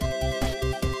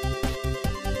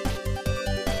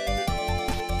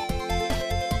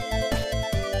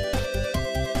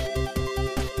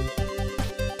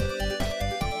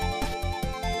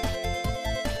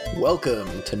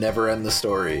Welcome to Never End the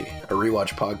Story, a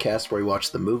rewatch podcast where we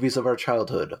watch the movies of our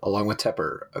childhood, along with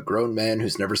Tepper, a grown man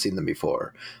who's never seen them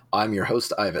before. I'm your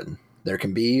host, Ivan. There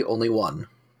can be only one.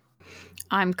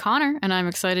 I'm Connor, and I'm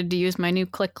excited to use my new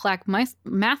click-clack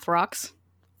math rocks.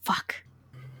 Fuck.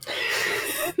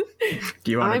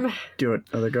 Do you want to do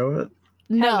another go at it?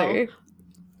 No. Heather.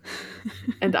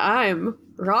 And I'm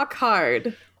rock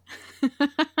hard.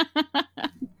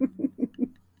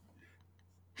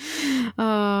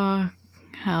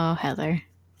 Oh, Heather.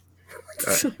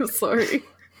 I'm sorry.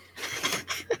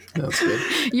 That's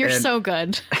good. You're And- so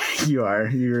good. You are.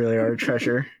 You really are a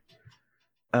treasure.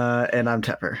 And I'm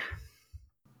Tepper.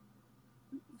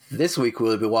 This week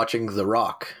we'll be watching The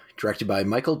Rock, directed by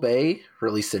Michael Bay,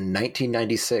 released in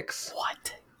 1996.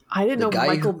 What? I didn't The know guy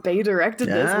Michael who- Bay directed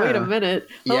this. Yeah. Wait a minute.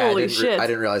 Yeah, Holy shit. I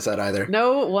didn't realize that either.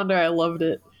 No wonder I loved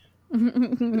it.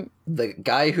 The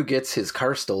guy who gets his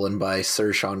car stolen by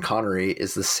Sir Sean Connery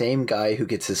is the same guy who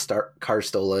gets his car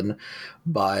stolen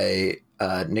by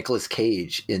Nicolas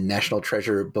Cage in National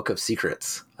Treasure: Book of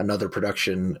Secrets, another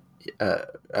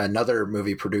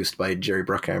movie produced by Jerry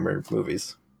Bruckheimer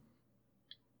Movies.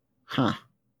 Huh.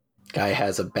 Guy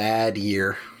has a bad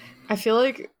year. I feel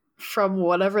like from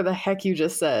whatever the heck you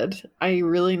just said, I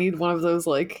really need one of those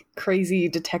like crazy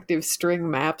detective string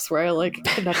maps where I like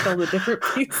connect all the different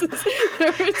pieces. There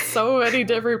are so many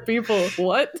different people.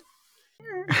 What?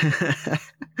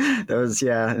 That was,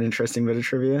 an interesting bit of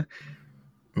trivia.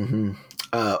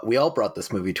 Mm-hmm. We all brought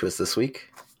this movie to us this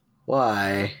week.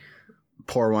 Why?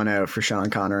 Pour one out for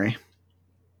Sean Connery.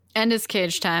 And it's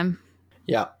Cage time.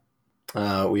 Yeah.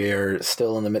 We are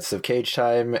still in the midst of Cage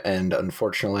time, and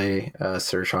unfortunately,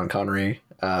 Sir Sean Connery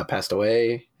passed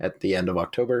away at the end of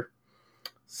October.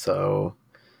 So,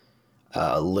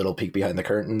 a little peek behind the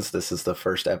curtains. This is the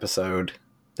first episode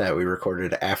that we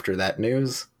recorded after that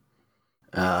news.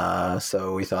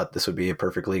 So we thought this would be a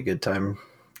perfectly good time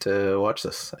to watch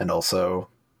this. And also,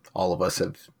 all of us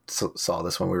have saw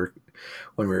this when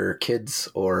we were kids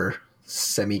or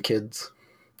semi-kids.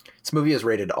 This movie is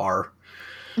rated R.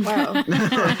 Wow.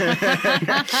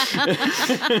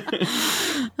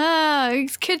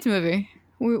 It's a kid's movie.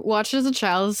 We watched it as a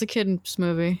child. It's a kid's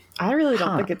movie. I really don't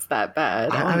Huh. think it's that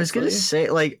bad. I was going to honestly. say,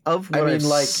 like, of what I mean, I've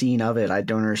like- seen of it, I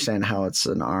don't understand how it's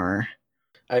an R.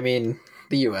 I mean,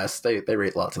 the US, they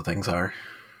rate lots of things R.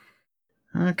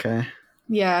 Okay.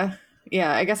 Yeah.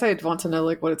 I guess I'd want to know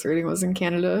like what its rating was in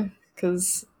Canada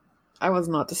because I was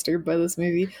not disturbed by this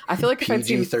movie. I feel like if I'd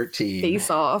seen PG-13. Face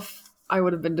Off, I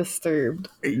would have been disturbed.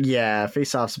 Yeah,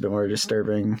 Face Off's a bit more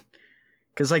disturbing.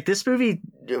 Because, like, this movie,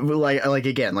 like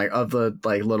again, like, of the,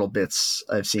 like, little bits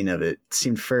I've seen of it,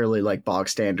 seemed fairly, like, bog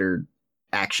standard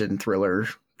action thriller,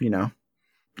 you know?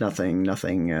 Nothing,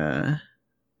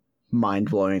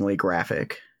 mind-blowingly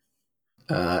graphic.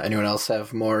 Anyone else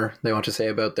have more they want to say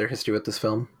about their history with this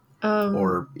film?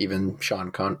 Or even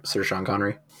Sir Sean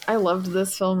Connery? I loved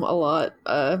this film a lot.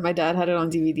 My dad had it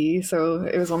on DVD, so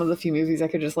it was one of the few movies I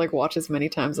could just like watch as many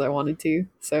times as I wanted to.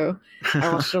 So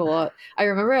I watched it a lot. I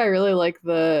remember I really liked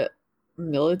the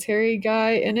military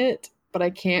guy in it, but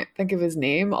I can't think of his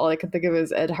name. All I can think of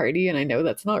is Ed Hardy, and I know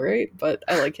that's not right, but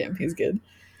I like him. He's good.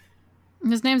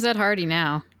 His name's Ed Hardy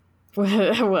now.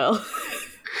 Well,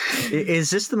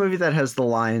 Is this the movie that has the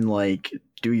line, like,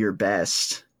 do your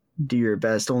best? Do your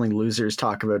best. Only losers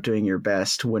talk about doing your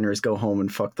best. Winners go home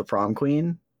and fuck the prom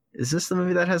queen. Is this the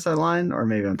movie that has that line? Or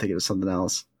maybe I'm thinking of something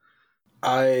else.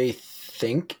 I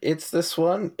think it's this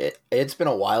one. It's been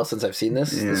a while since I've seen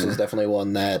this. Yeah. This was definitely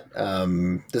one that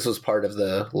this was part of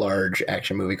the large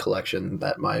action movie collection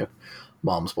that my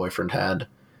mom's boyfriend had.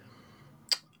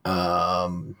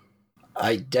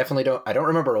 I definitely don't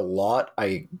remember a lot.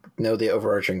 I know the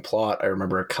overarching plot. I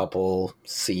remember a couple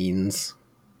scenes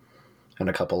and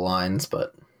a couple lines,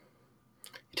 but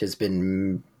it has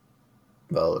been,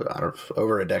 well, I don't know,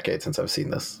 over a decade since I've seen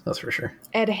this. That's for sure.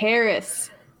 Ed Harris.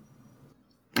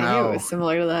 I knew it was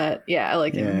similar to that. Yeah, I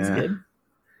like him. He's Yeah. good.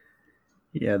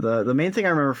 Yeah, the main thing I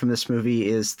remember from this movie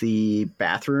is the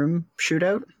bathroom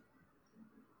shootout.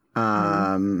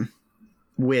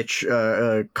 Which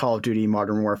Call of Duty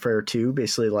Modern Warfare 2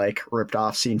 basically like ripped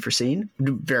off scene for scene.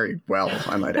 Very well,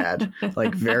 I might add.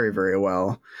 Like very, very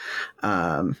well.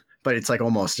 But it's like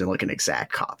almost like an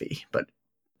exact copy, but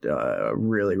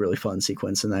really, really fun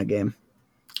sequence in that game.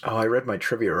 Oh, I read my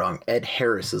trivia wrong. Ed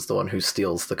Harris is the one who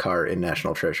steals the car in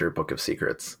National Treasure: Book of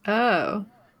Secrets. Oh.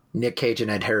 Nick Cage and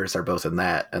Ed Harris are both in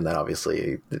that, and then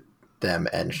obviously them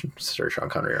and Sir Sean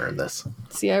Connery are in this.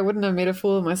 See, I wouldn't have made a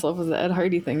fool of myself with the Ed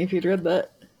Hardy thing if you'd read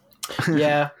that.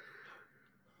 Yeah.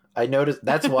 I noticed.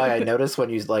 That's why I noticed when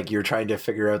you like you're trying to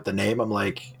figure out the name. I'm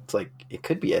like, it's like it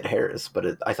could be Ed Harris,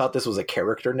 but I thought this was a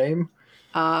character name,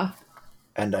 and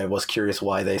I was curious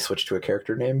why they switched to a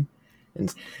character name,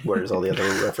 and whereas all the other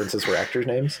references were actors'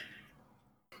 names.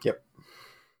 Yep.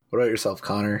 What about yourself,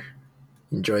 Connor?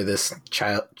 Enjoy this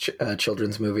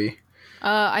children's movie?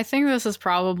 I think this is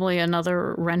probably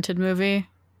another rented movie.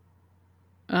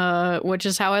 Which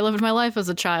is how I lived my life as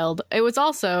a child. It was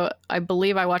also, I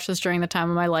believe I watched this during the time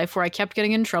of my life where I kept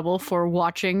getting in trouble for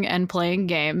watching and playing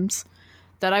games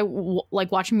that like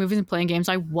watching movies and playing games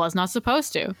I was not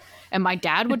supposed to. And my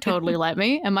dad would totally let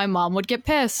me, and my mom would get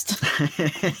pissed.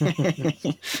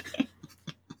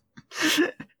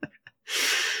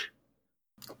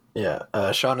 Yeah,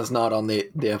 Sean is not on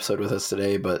the episode with us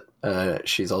today, but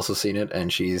she's also seen it,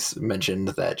 and she's mentioned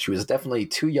that she was definitely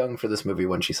too young for this movie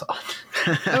when she saw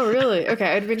it. Oh, really?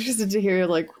 Okay, I'd be interested to hear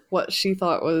like what she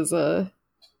thought was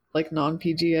like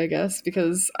non-PG, I guess,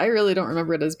 because I really don't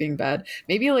remember it as being bad.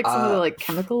 Maybe like some of the like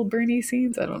chemical burny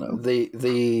scenes. I don't know.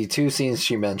 The two scenes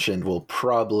she mentioned will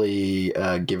probably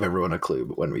give everyone a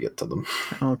clue when we get to them.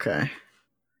 Okay.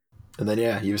 And then,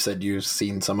 yeah, you said you've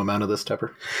seen some amount of this,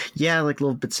 Tepper? Yeah, like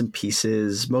little bits and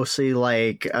pieces, mostly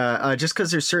like just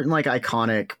because there's certain like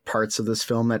iconic parts of this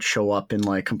film that show up in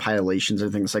like compilations or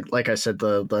things like I said,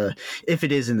 the if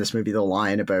it is in this movie, the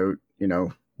line about, you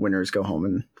know, winners go home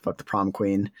and fuck the prom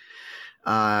queen.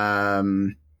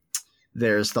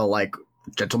 There's the like,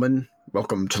 gentlemen,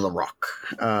 welcome to the Rock.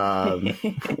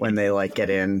 When they like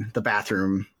get in the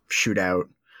bathroom shootout.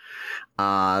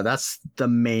 That's the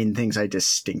main things I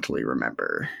distinctly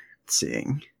remember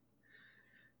seeing.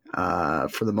 For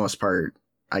the most part,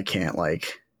 I can't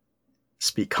like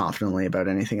speak confidently about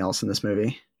anything else in this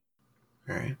movie.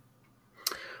 All right.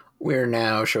 We're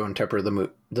now showing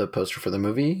Tepper the poster for the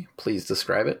movie. Please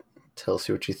describe it. Tell us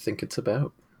what you think it's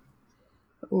about.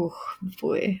 Oh,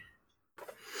 boy.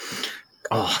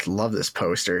 Oh, I love this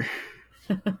poster.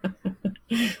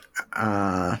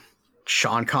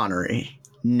 Sean Connery,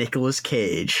 Nicolas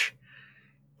Cage,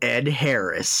 Ed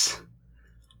Harris,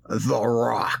 The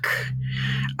Rock.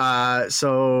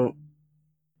 So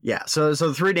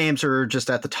the three names are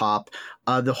just at the top.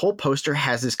 The whole poster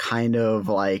has this kind of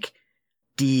like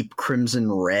deep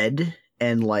crimson red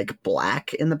and like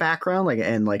black in the background, like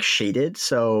and like shaded.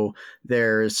 So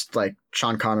there's like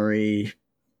Sean Connery,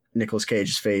 Nicolas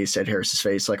Cage's face, Ed Harris's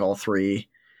face, like all three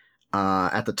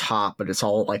at the top, but it's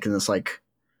all like in this like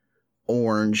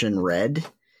orange and red.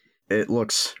 It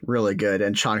looks really good,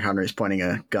 and Sean Connery's pointing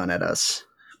a gun at us.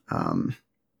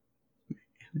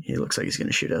 He looks like he's going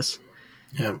to shoot us.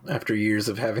 Yeah, after years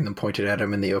of having them pointed at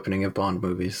him in the opening of Bond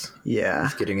movies. Yeah.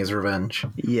 He's getting his revenge.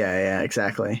 Yeah,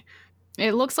 exactly.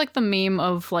 It looks like the meme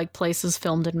of like places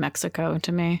filmed in Mexico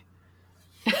to me.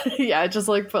 Yeah, just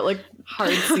like put like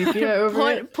hard sepia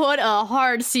over it. Put a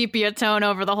hard sepia tone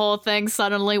over the whole thing.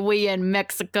 Suddenly we in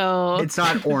Mexico. It's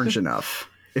not orange enough.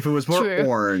 If it was more True.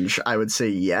 orange, I would say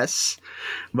yes.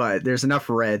 But there's enough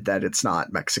red that it's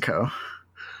not Mexico.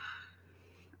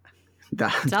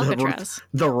 It's Alcatraz.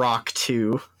 The Rock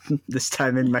 2, this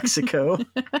time in Mexico.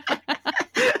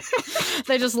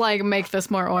 They just like make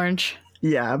this more orange.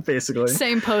 Yeah, basically.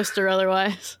 Same poster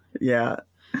otherwise. Yeah.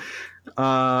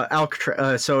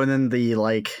 Alcatraz. So, and then the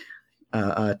like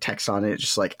text on it,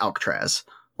 just like Alcatraz.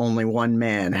 Only one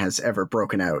man has ever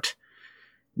broken out.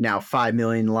 Now 5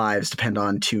 million lives depend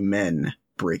on 2 men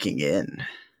breaking in.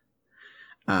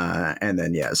 And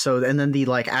then, yeah. So, and then the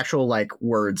like actual like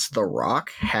words, The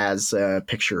Rock has a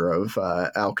picture of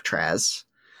Alcatraz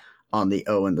on the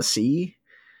O and the C.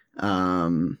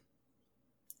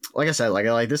 Like I said,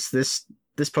 like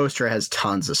this poster has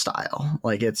tons of style.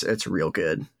 Like it's real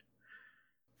good.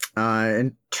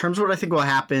 In terms of what I think will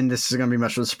happen, this is going to be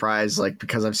much of a surprise. Like,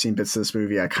 because I've seen bits of this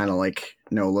movie, I kind of like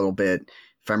know a little bit.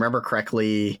 If I remember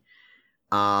correctly,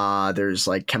 there's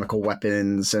like chemical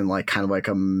weapons and like kind of like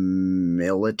a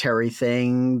military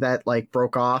thing that like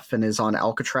broke off and is on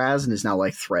Alcatraz and is now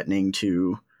like threatening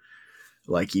to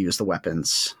like use the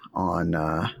weapons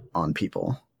on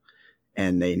people,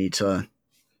 and they need to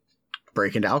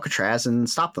break into Alcatraz and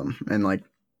stop them. And like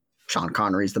Sean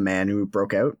Connery's the man who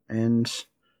broke out, and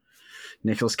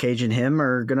Nicolas Cage and him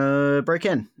are gonna break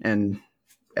in, and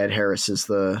Ed Harris is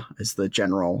the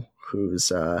general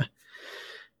who's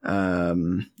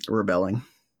rebelling.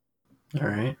 All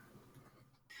right.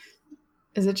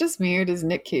 Is it just me, or does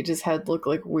Nick Cage's head look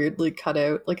like weirdly cut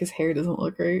out? Like his hair doesn't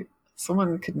look right.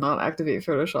 Someone could not activate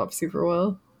Photoshop super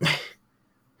well.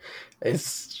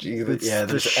 It's It's yeah, the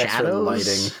there's extra shadows?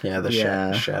 lighting. Yeah, the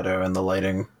Yeah. shadow and the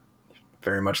lighting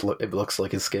very much it looks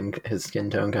like his skin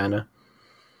tone kind of.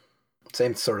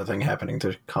 Same sort of thing happening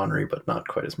to Connery, but not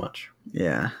quite as much.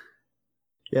 Yeah.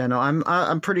 Yeah, no,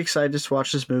 I'm pretty excited to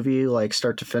watch this movie, like,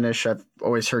 start to finish. I've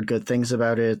always heard good things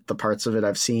about it. The parts of it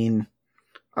I've seen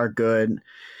are good.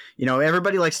 You know,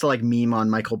 everybody likes to, like, meme on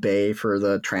Michael Bay for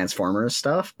the Transformers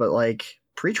stuff, but, like,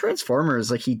 pre-Transformers,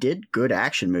 like, he did good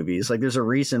action movies. Like, there's a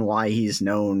reason why he's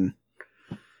known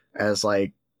as,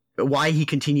 like, why he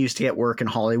continues to get work in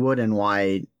Hollywood and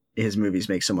why his movies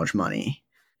make so much money.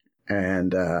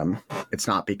 And it's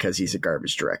not because he's a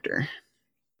garbage director.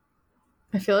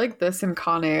 I feel like this and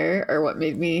Con Air are what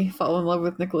made me fall in love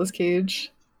with Nicolas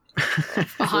Cage.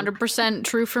 100%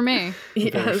 true for me. He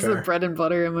Very has the fair. bread and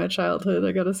butter in my childhood,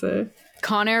 I gotta say.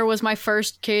 Con Air was my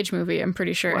first Cage movie, I'm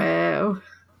pretty sure. Wow.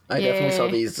 I definitely saw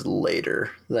Yay. these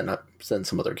later than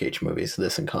some other Cage movies.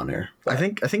 This and Con Air. I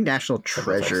think National was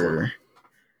Treasure. excellent.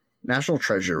 National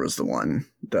Treasure was the one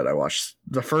that I watched,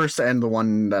 the first and the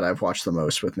one that I've watched the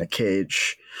most with Nick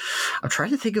Cage. I'm trying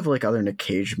to think of like other Nick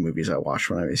Cage movies I watched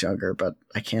when I was younger, but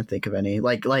I can't think of any.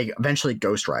 Like eventually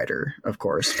Ghost Rider, of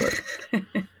course, but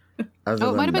other Oh, it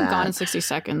than might have been that, Gone in 60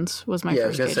 Seconds was my yeah, I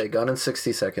was first gonna Cage. say Gone in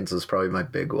 60 Seconds is probably my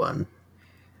big one.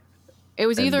 It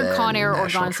was and either then Con Air or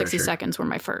National Gone in 60 Treasure. Seconds were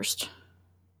my first.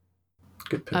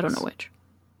 Good picks. I don't know which.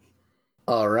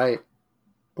 All right,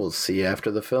 we'll see you after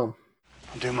the film.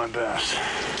 I'll do my best.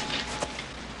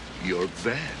 Your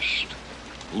best.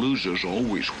 Losers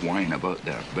always whine about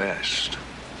their best.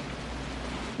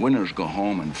 Winners go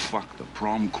home and fuck the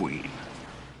prom queen.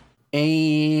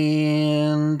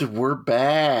 And we're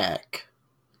back.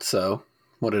 So,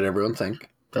 what did everyone think?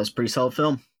 that was a pretty solid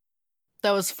film.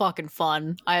 That was fucking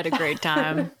fun. I had a great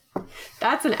time.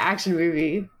 That's an action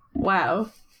movie.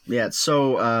 Wow. Yeah,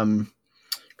 so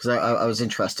because I was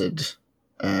interested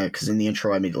because in the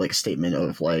intro I made like a statement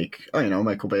of like, oh, you know,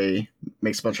 Michael Bay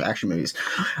makes a bunch of action movies.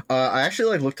 I actually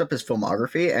like looked up his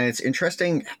filmography, and it's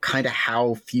interesting kind of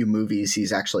how few movies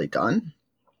he's actually done.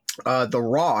 The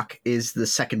Rock is the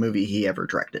second movie he ever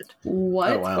directed.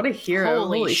 What? Oh, wow. What a hero.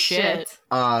 Holy Holy shit. shit.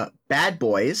 Bad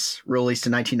Boys, released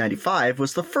in 1995,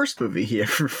 was the first movie he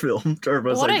ever filmed or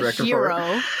was What like a director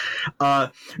hero.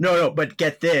 for. No, but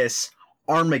get this.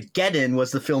 Armageddon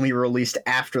was the film he released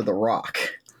after The Rock.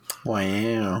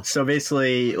 Wow. So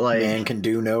basically, like, Man can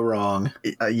do no wrong.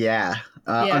 yeah. Yeah.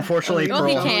 Unfortunately, Oh, Well,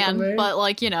 he Pearl- can, but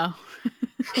like, you know.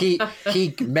 He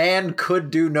man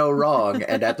could do no wrong,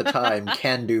 and at the time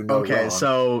can do no wrong. Okay,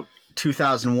 so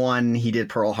 2001, he did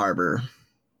Pearl Harbor.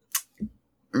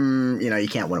 You know, you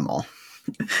can't win them all.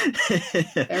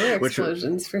 There were Which-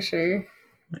 explosions for sure.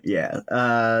 yeah.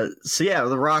 So yeah,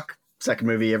 The Rock, second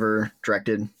movie he ever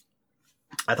directed.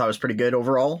 I thought it was pretty good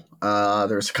overall.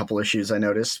 There was a couple issues I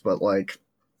noticed, but like,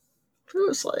 it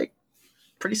was like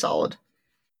pretty solid.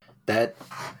 that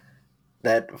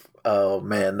oh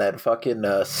man, that fucking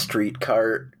street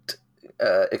cart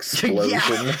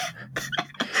explosion.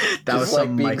 That was Just, like,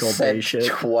 some being Michael sent Bay shit.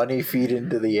 20 feet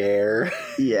into the air.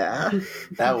 Yeah.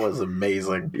 That was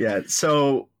amazing. Yeah,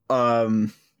 so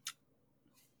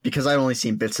because I'd only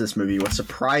seen bits of this movie, what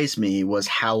surprised me was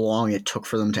how long it took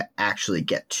for them to actually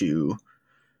get to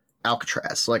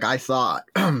Alcatraz. Like I thought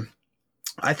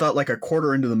like a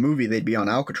quarter into the movie they'd be on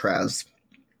Alcatraz.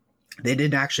 They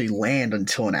didn't actually land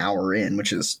until an hour in,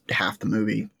 which is half the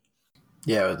movie.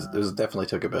 Yeah, it was definitely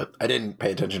took a bit. I didn't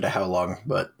pay attention to how long,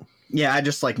 but Yeah, I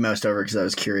just like moused over because I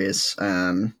was curious.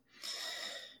 Because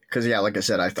yeah, like I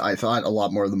said, I thought a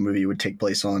lot more of the movie would take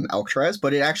place on Alcatraz,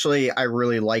 but it actually, I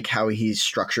really like how he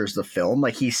structures the film.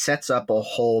 Like he sets up a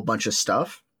whole bunch of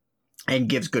stuff and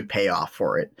gives good payoff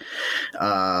for it.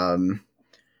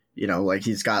 You know, like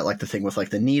he's got like the thing with like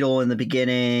the needle in the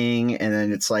beginning, and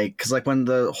then it's like, because like when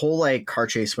the whole like car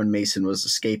chase when Mason was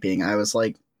escaping, I was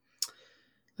like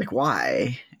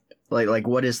why? Like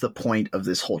what is the point of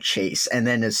this whole chase? And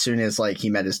then as soon as like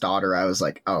he met his daughter, I was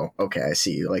like, oh, okay, I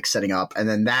see. Like setting up, and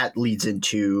then that leads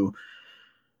into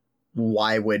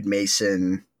why would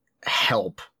Mason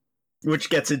help? Which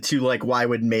gets into like why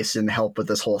would Mason help with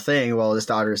this whole thing while his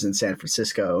daughter's in San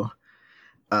Francisco?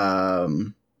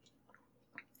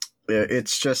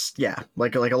 It's just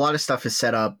like a lot of stuff is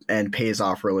set up and pays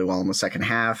off really well in the second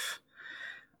half.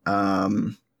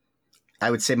 I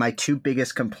would say my two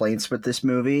biggest complaints with this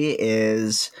movie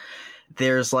is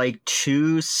there's like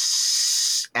two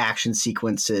action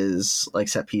sequences, like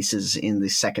set pieces in the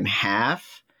second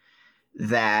half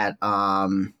that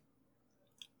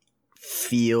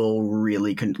feel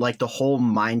really like the whole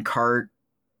minecart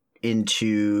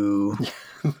into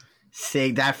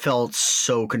thing that felt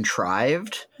so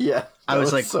contrived. yeah, I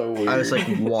was like, so weird. I was like,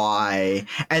 why?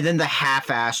 And then the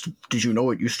half-assed, did you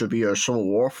know it used to be a Civil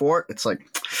War fort? It's like,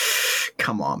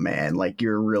 come on, man. Like,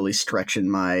 you're really stretching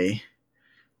my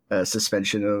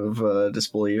suspension of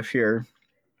disbelief here.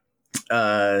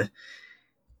 And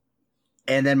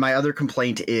then my other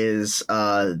complaint is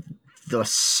the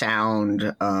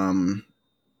sound.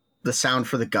 The sound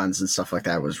for the guns and stuff like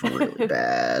that was really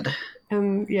bad.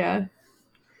 Yeah,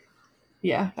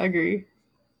 I agree.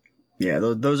 Yeah,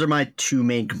 those are my two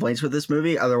main complaints with this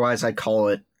movie. Otherwise, I'd call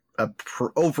it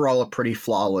overall a pretty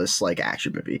flawless like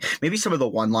action movie. Maybe some of the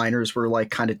one-liners were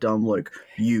like kind of dumb, like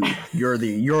you're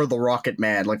the Rocket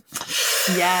Man, like.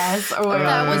 Yes. Oh,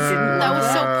 that was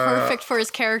so perfect for his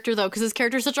character though, because his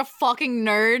character's such a fucking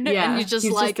nerd, yeah, and he's just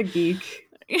a geek.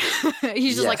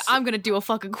 He's just like, I'm gonna do a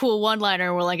fucking cool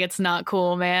one-liner. We're like, it's not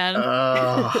cool, man.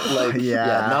 Not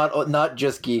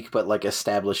just geek, but like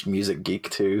established music geek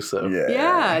too. So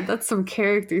yeah, that's some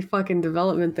character fucking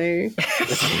development there.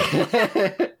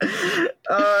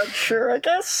 Sure, I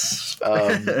guess.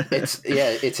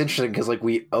 It's interesting because like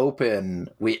we open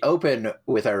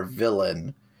with our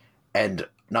villain, and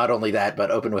not only that,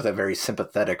 but open with a very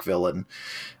sympathetic villain.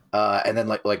 And then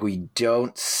like we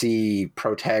don't see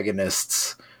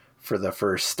protagonists for the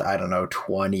first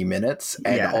 20 minutes,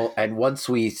 and once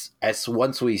we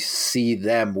see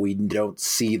them, we don't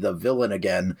see the villain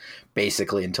again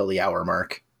basically until the hour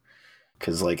mark,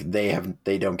 because like they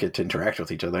don't get to interact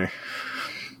with each other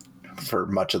for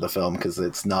much of the film, because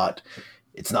it's not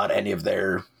any of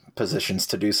their positions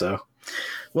to do so.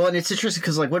 Well, and it's interesting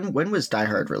because like when was Die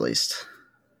Hard released?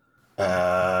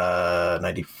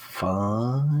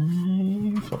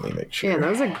 95. Let me make sure. Yeah,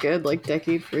 that was a good like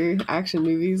decade for action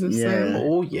movies.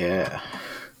 Oh yeah.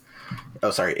 Oh,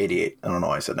 sorry, 88. I don't know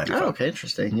why I said 95. Oh, okay,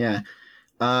 interesting. Yeah,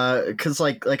 because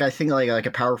like I think like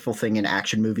a powerful thing in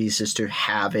action movies is to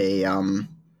have a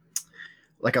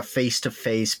like a face to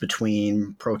face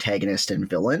between protagonist and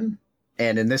villain,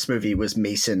 and in this movie was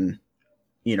Mason,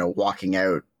 walking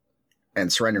out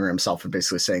and surrendering himself and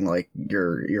basically saying like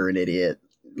you're an idiot.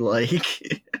 Like,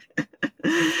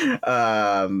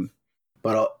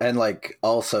 but and like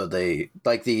also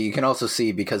you can also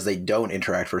see, because they don't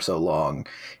interact for so long,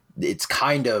 it's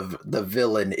kind of the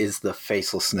villain is the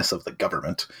facelessness of the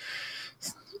government,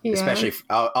 especially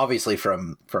obviously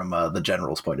from the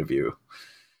general's point of view.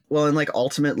 Well, and like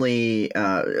ultimately,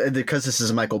 because this is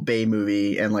a Michael Bay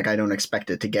movie, and like I don't expect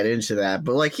it to get into that,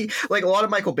 but like a lot of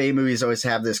Michael Bay movies always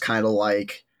have this kind of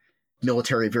like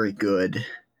military very good.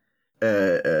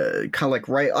 Kind of like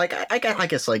right, like I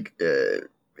guess like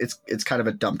it's kind of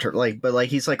a dumb term, like, but like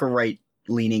he's like a right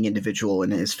leaning individual in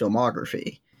his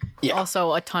filmography. Yeah.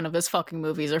 Also, a ton of his fucking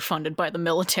movies are funded by the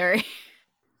military.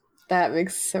 That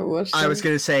makes so much sense. I was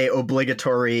going to say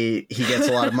obligatory. He gets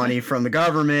a lot of money from the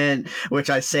government, which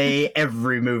I say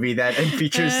every movie that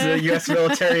features the U.S.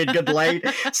 military in good light.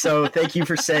 So thank you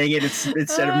for saying it. It's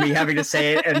instead of me having to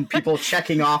say it and people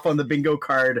checking off on the bingo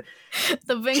card.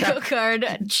 The bingo card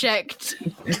checked.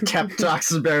 Cap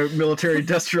talks about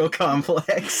military-industrial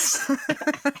complex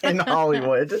in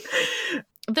Hollywood.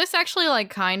 This actually, like,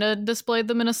 kind of displayed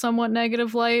them in a somewhat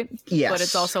negative light. Yes. But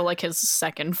it's also, like, his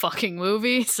second fucking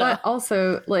movie, so... But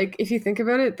also, like, if you think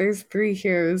about it, there's 3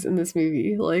 heroes in this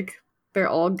movie. Like, they're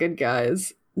all good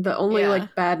guys. The only,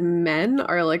 like, bad men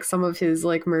are, like, some of his,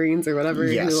 like, Marines or whatever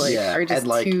who, like, are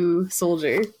just too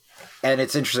soldier. And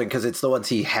it's interesting because it's the ones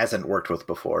he hasn't worked with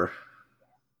before.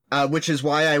 Which is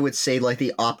why I would say, like,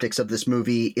 the optics of this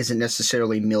movie isn't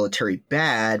necessarily military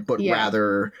bad, but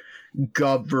rather...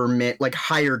 government, like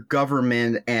higher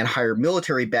government and higher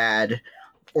military bad,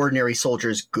 ordinary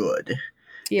soldiers good.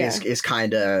 Is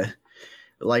kind of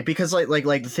like, because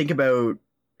like think about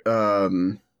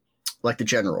like the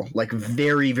general, like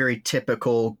very very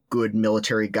typical good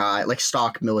military guy, like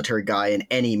stock military guy in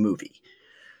any movie.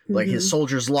 Like his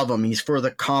soldiers love him. He's for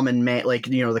the common man, like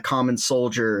the common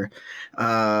soldier.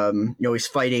 He's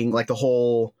fighting, like the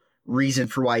whole reason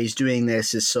for why he's doing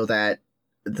this is so that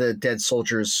the dead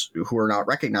soldiers who are not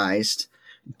recognized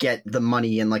get the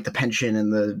money and like the pension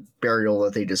and the burial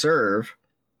that they deserve.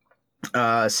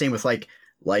 Same with like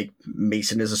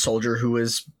Mason is a soldier who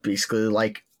was basically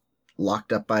like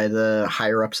locked up by the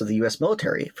higher ups of the U.S.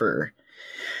 military for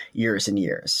years and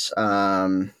years.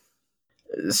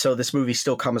 So this movie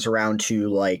still comes around to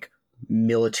like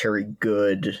military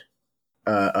good,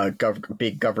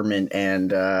 big government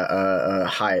and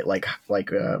high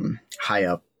high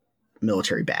up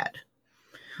military bad.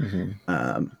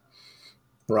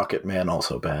 Rocket Man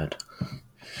also bad.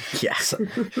 Yes.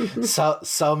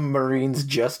 Some Marines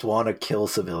just want to kill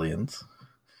civilians.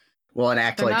 Well, and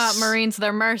act they're like not Marines,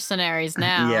 they're mercenaries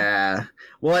now. Yeah.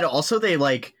 Well, and also they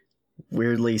like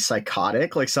weirdly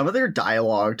psychotic. Like some of their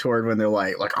dialogue toward when they're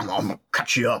like I'm gonna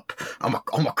cut you up. I'm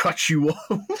gonna cut you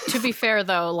up. To be fair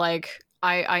though, like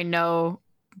I know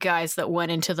guys that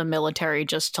went into the military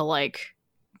just to like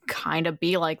kind of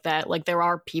be like that. Like there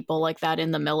are people like that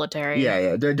in the military.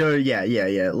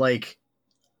 Yeah. Like,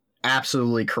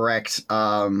 absolutely correct.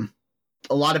 A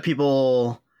lot of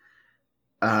people,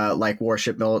 like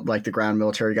like the ground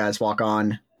military guys walk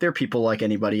on. They're people like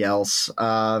anybody else.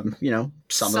 You know,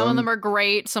 some of them are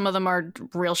great. Some of them are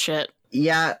real shit.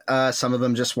 Yeah. Some of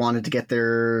them just wanted to get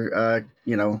their,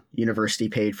 you know, university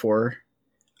paid for,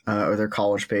 or their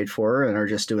college paid for, and are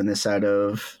just doing this out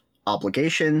of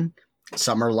obligation.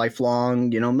 Some are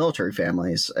lifelong, you know, military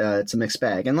families. It's a mixed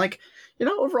bag. And like, you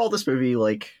know, overall this movie,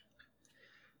 like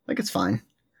it's fine.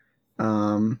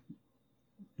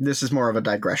 This is more of a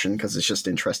digression because it's just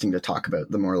interesting to talk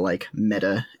about the more like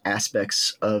meta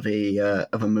aspects of a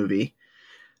movie.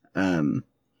 But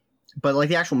like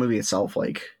the actual movie itself,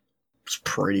 like, it's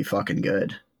pretty fucking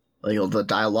good. Like a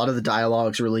lot of the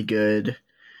dialogue's really good.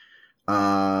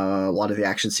 A lot of the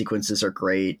action sequences are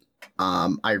great.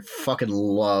 I fucking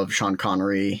love Sean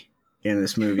Connery in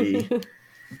this movie.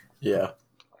 Yeah.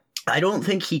 I don't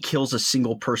think he kills a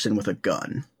single person with a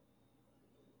gun.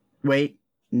 Wait,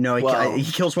 no, he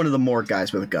kills one of the morgue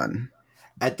guys with a gun.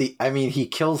 He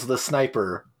kills the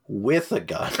sniper with a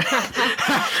gun.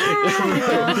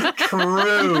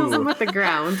 True. He kills him with the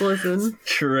ground. Listen.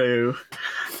 True.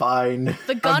 Fine.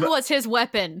 The gun was his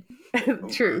weapon.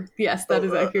 True. Yes, that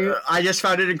is accurate. I just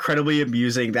found it incredibly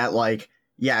amusing that, like,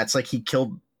 yeah, it's like he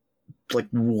killed like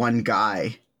one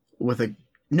guy with a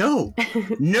no,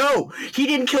 he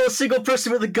didn't kill a single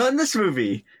person with a gun this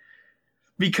movie,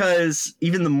 because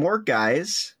even the morgue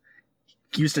guys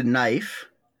used a knife.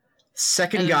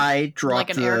 Second guy dropped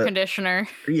like an air conditioner.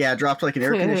 Yeah, dropped like an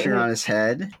air conditioner on his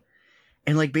head.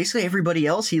 And like basically everybody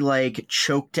else he like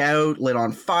choked out, lit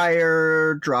on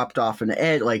fire, dropped off an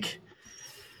edge. Like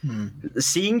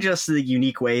seeing just the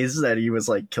unique ways that he was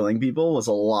like killing people was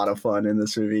a lot of fun in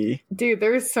this movie. Dude,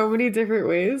 there's so many different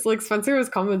ways. Like Spencer was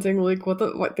commenting, like, what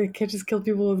they can't just kill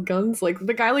people with guns. Like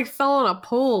the guy like fell on a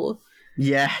pole.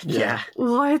 Yeah.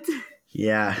 What?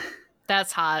 Yeah.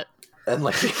 That's hot. And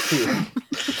like,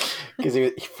 because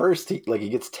he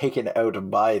gets taken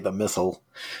out by the missile.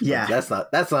 Yeah,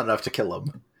 like, that's not enough to kill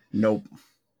him. Nope.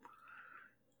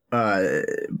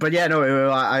 But yeah,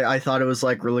 no, I thought it was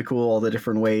like really cool, all the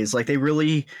different ways. Like they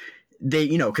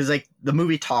you know, because like the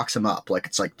movie talks him up, like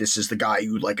it's like this is the guy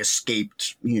who like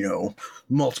escaped, you know,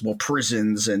 multiple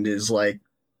prisons and is like,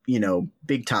 you know,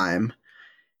 big time.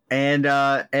 And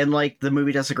like the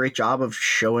movie does a great job of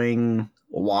showing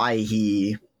why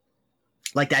he.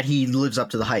 Like that he lives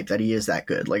up to the hype, that he is that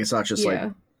good. Like it's not just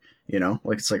like, you know,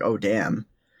 like it's like, oh damn,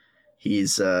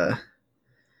 he's like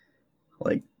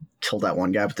killed that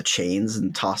one guy with the chains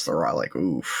and tossed the rock. Like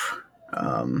oof.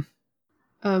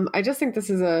 I just think this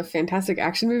is a fantastic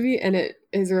action movie, and it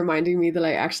is reminding me that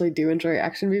I actually do enjoy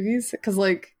action movies. Because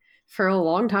like for a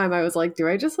long time I was like, do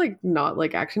I just like not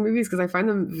like action movies because I find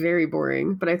them very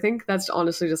boring? But I think that's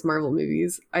honestly just Marvel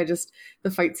movies.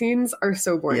 The fight scenes are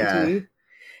so boring to me.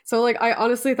 So, like, I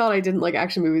honestly thought I didn't like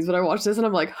action movies, but I watched this and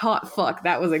I'm like, hot fuck,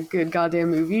 that was a good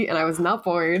goddamn movie, and I was not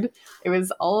bored. It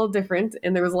was all different,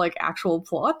 and there was, like, actual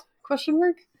plot, ?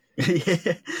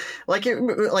 Yeah. Like,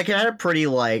 it had a pretty,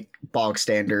 like, bog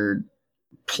standard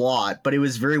plot, but it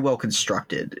was very well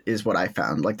constructed, is what I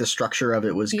found. Like, the structure of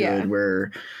it was good,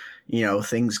 where, you know,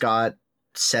 things got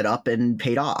set up and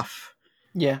paid off.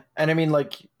 Yeah, and I mean,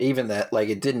 like, even that, like,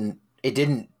 it didn't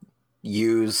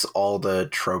use all the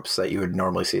tropes that you would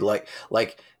normally see.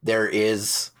 Like there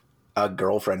is a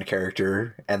girlfriend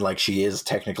character and like she is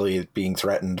technically being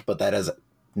threatened, but that has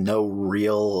no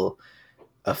real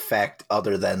effect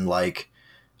other than like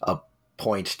a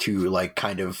point to like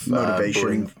kind of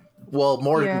motivation.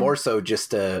 More so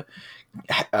just to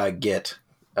get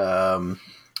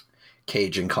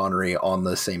Cage and Connery on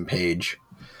the same page.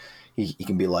 He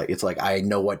can be like, it's like, I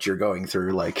know what you're going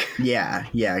through. Like, yeah,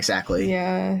 exactly.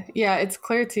 Yeah. It's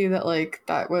clear too that like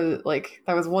that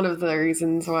was one of the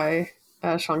reasons why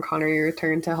Sean Connery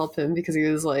returned to help him, because he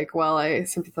was like, well, I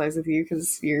sympathize with you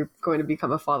because you're going to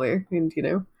become a father, and you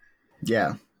know.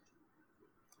 Yeah.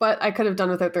 But I could have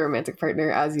done without the romantic partner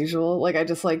as usual. Like, I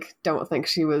just like don't think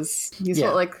she was useful.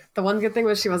 Yeah. Like the one good thing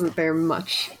was she wasn't there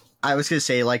much. I was going to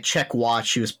say, like, check watch,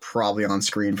 she was probably on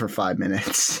screen for 5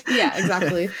 minutes. Yeah,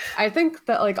 exactly. I think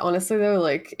that, like, honestly, though,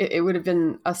 like, it would have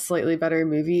been a slightly better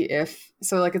movie if...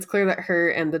 So, like, it's clear that her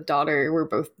and the daughter were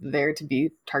both there to be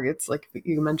targets, like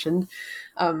you mentioned.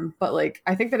 But, like,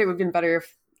 I think that it would have been better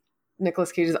if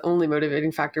Nicolas Cage's only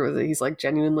motivating factor was that he's, like,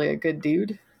 genuinely a good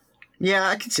dude. Yeah,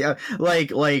 I can see.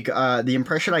 The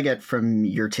impression I get from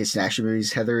your taste in action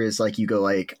movies, Heather, is, like, you go,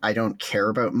 like, I don't care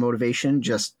about motivation,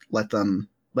 just let them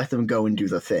go and do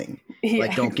the thing. Yeah,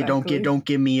 Like, don't exactly.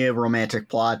 give me a romantic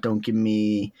plot. Don't give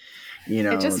me,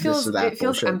 It just feels this or that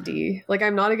bullshit. empty. Like,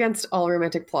 I'm not against all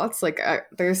romantic plots. Like,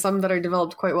 there's some that are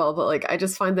developed quite well, but like I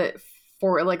just find that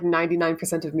for like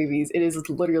 99% of movies, it is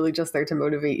literally just there to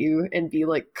motivate you and be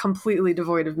like completely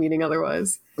devoid of meaning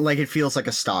otherwise. Like, it feels like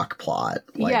a stock plot.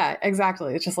 Like, Yeah,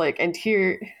 exactly. It's just like, and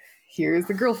here's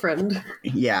the girlfriend.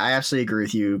 yeah, I absolutely agree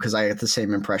with you, because I get the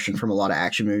same impression from a lot of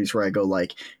action movies where I go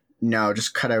like, no,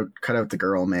 just cut out the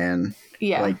girl, man.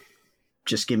 Yeah. Like,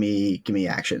 just give me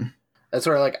action. That's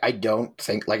where, like, I don't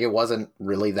think, like, it wasn't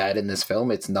really that in this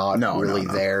film. It's not really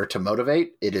there to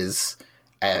motivate. It is,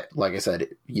 like I said,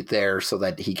 there so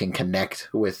that he can connect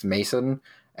with Mason,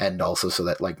 and also so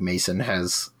that, like, Mason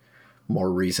has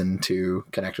more reason to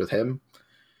connect with him.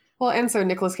 Well, and so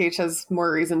Nicolas Cage has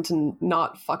more reason to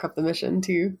not fuck up the mission,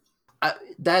 too.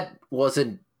 That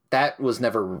was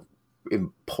never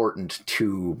important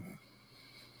to,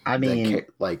 I mean,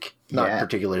 not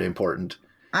particularly important.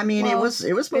 I mean, Well, it was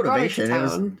they brought her to motivation. It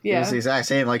was town. Yeah. it was the exact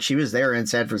same. Like, she was there in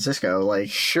San Francisco. Like,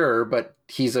 Sure, but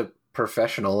he's a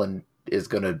professional and is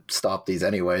going to stop these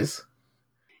anyways.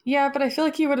 Yeah, but I feel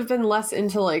like he would have been less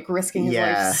into like risking his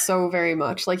Yeah. life so very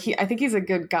much. Like I think he's a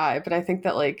good guy, but I think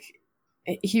that like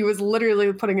he was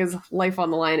literally putting his life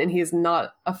on the line, and he is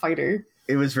not a fighter.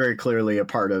 it was very clearly a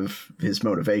part of his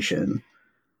motivation.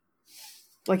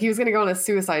 Like he was going to go on a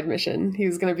suicide mission. He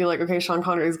was going to be like, okay, Sean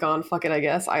Connery's gone. Fuck it, I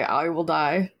guess. I will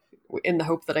die in the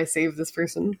hope that I save this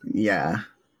person. Yeah.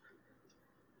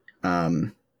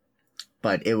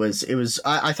 But it was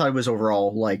I thought it was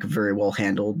overall like very well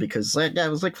handled, because like it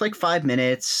was like 5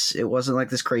 minutes. It wasn't like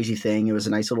this crazy thing. It was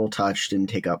a nice little touch, didn't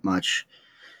take up much.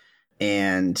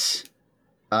 And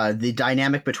the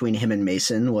dynamic between him and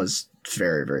Mason was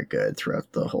very, very good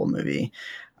throughout the whole movie.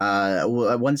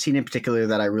 One scene in particular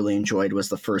that I really enjoyed was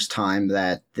the first time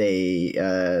that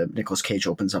Nicolas Cage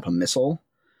opens up a missile,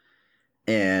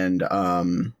 and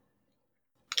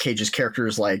Cage's character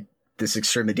is like, this is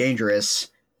extremely dangerous.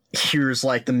 Here's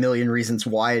like the million reasons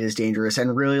why it is dangerous,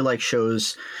 and really like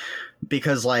shows,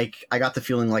 because like I got the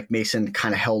feeling like Mason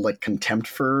kind of held like contempt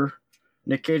for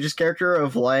Nick Cage's character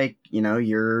of like,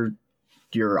 you're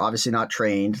obviously not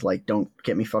trained, like don't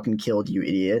get me fucking killed, you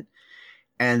idiot.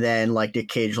 And then like Nick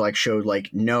Cage like showed like,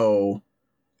 no,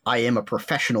 I am a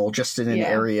professional just in an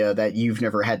area that you've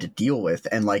never had to deal with,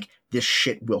 and like this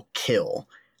shit will kill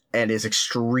and is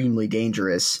extremely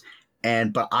dangerous.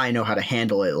 But I know how to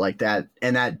handle it like that,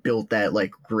 and that built that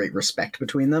like great respect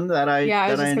between them that I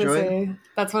Gonna enjoyed. say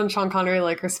that's when Sean Connery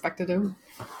like respected him.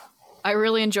 I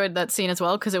really enjoyed that scene as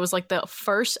well, because it was like the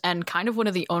first and kind of one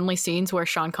of the only scenes where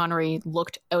Sean Connery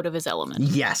looked out of his element.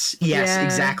 Yes, Yeah,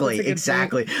 exactly.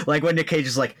 Like when Nick Cage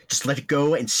is like, just let it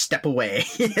go and step away,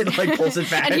 and like pulls it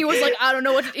back. And he was like, I don't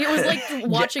know what it was like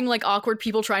watching like awkward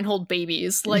people try and hold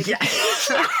babies. Like,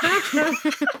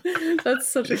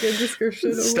 That's such a good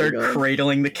description. Start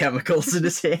cradling the chemicals in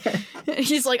his hand.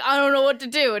 he's like, I don't know what to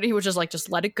do, and he was just like, just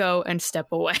let it go and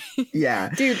step away. Yeah.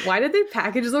 Dude, why did they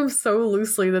package them so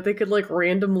loosely that they could like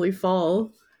randomly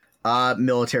fall?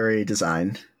 Military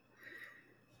design.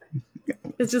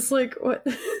 It's just like what?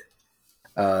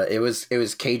 It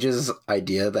was Cage's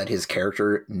idea that his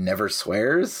character never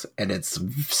swears, and it's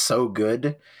so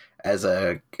good as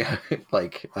a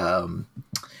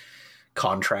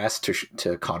contrast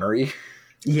to Connery.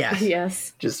 Yeah.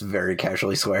 Yes. Just very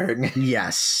casually swearing.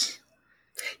 Yes.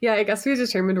 Yeah, I guess we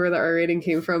determined where the R rating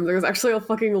came from. There was actually a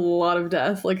fucking lot of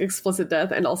death, like explicit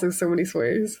death, and also so many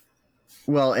swears.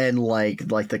 Well, and like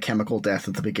the chemical death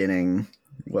at the beginning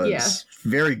was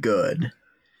very good.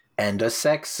 And a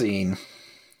sex scene.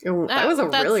 Oh, that was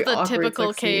really the awkward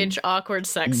typical sex scene. Cage awkward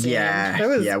sex scene. Yeah, That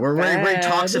was where he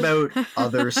talks bad. about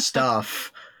other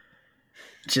stuff.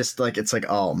 Just like, it's like,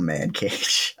 oh man,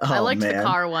 Cage. Oh, I liked man. the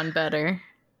car one better.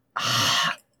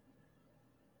 I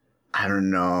don't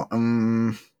know.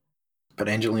 But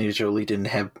Angelina Jolie didn't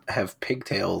have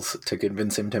pigtails to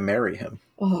convince him to marry him.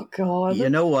 Oh god. You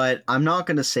know what? I'm not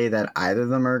going to say that either of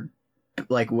them are,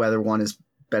 like, whether one is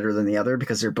better than the other,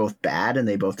 because they're both bad and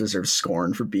they both deserve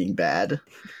scorn for being bad.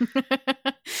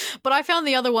 But I found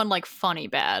the other one like funny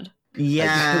bad.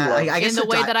 Yeah, I guess in the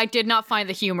way that I did not find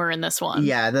the humor in this one.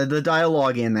 Yeah, the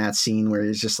dialogue in that scene where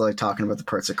he's just like talking about the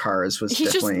parts of cars was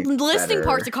He's just definitely listing better.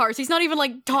 parts of cars. He's not even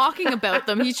like talking about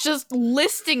them. He's just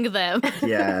listing them.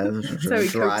 Yeah, That's how he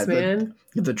cooks, man.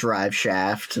 the drive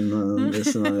shaft and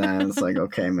this and that. It's like,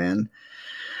 okay, man.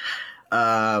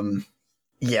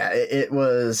 Yeah, it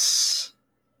was,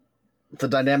 the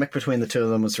dynamic between the two of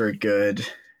them was very good.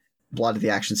 A lot of the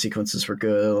action sequences were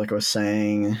good, like I was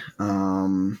saying.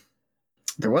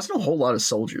 There wasn't a whole lot of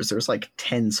soldiers. There was like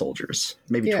 10 soldiers,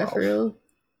 maybe 12. Yeah, for real.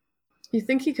 You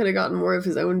think he could have gotten more of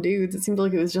his own dudes? It seemed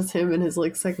like it was just him and his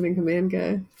like second in command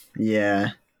guy.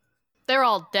 Yeah. They're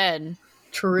all dead.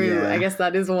 True. Yeah. I guess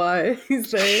that is why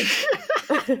he's there.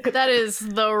 That is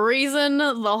the reason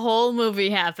the whole movie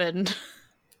happened.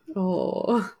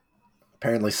 Oh.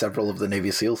 Apparently, several of the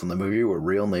Navy SEALs in the movie were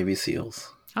real Navy SEAls.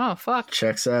 Oh, fuck.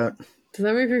 Checks out. Does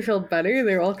that make me feel better?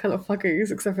 They're all kind of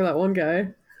fuckers, except for that one guy.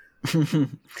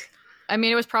 I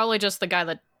mean, it was probably just the guy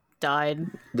that died.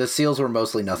 The SEALs were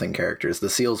mostly nothing characters. The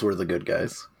SEAls were the good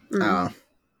guys. Oh.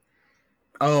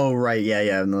 Oh, right.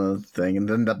 Yeah. And the thing. And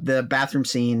then the bathroom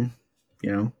scene,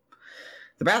 you know.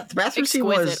 The bathroom scene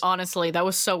Exquisite, was... honestly. That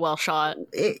was so well shot.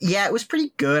 It was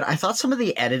pretty good. I thought some of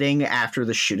the editing after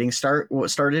the shooting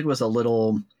started was a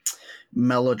little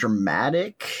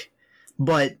melodramatic,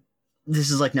 but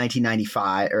this is like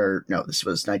 1995, or no, this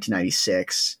was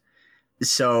 1996,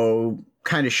 so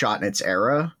kind of shot in its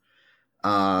era.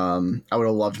 I would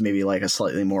have loved maybe like a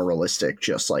slightly more realistic,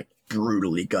 just like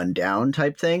brutally gunned down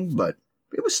type thing, but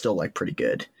it was still like pretty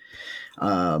good.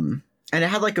 And it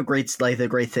had like the great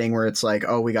thing where it's like,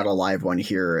 oh, we got a live one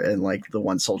here, and like the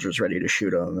one soldier's ready to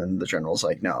shoot him, and the general's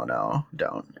like, no,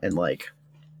 don't. And like,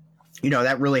 you know,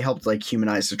 that really helped like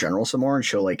humanize the general some more and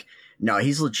show like, no,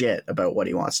 he's legit about what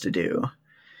he wants to do.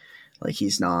 Like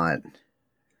he's not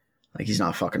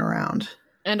fucking around.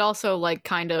 And also, like,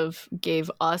 kind of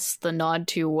gave us the nod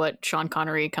to what Sean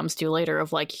Connery comes to later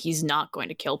of, like, he's not going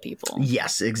to kill people.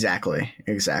 Yes, exactly.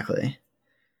 And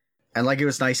like, it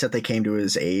was nice that they came to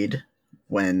his aid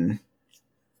when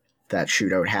that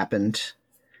shootout happened,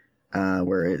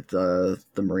 where the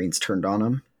Marines turned on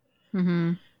him.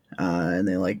 Mm-hmm. And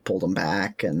they like pulled him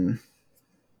back, and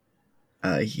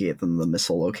he gave them the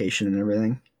missile location and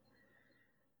everything.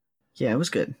 Yeah, it was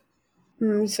good.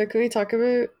 So can we talk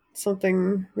about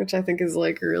something which I think is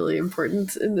like really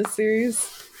important in this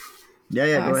series?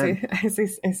 Yeah, go ahead. I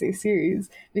say series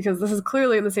because this is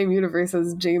clearly in the same universe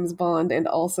as James Bond and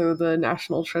also the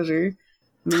National Treasure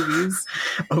movies.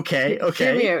 Okay.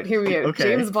 Hear me out. Okay.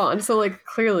 James Bond. So like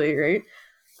clearly, right?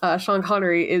 Sean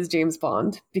Connery is James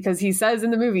Bond because he says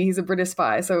in the movie he's a British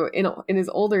spy. So in his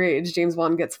older age, James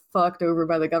Bond gets fucked over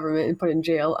by the government and put in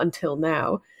jail until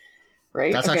now.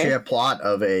 Right? That's actually a plot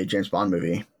of a James Bond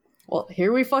movie. Well,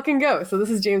 here we fucking go. So this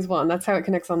is James Bond. That's how it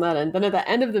connects on that end. Then at the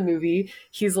end of the movie,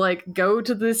 he's like, go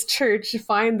to this church,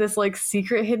 find this like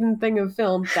secret hidden thing of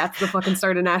film. That's the fucking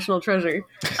start of National Treasure.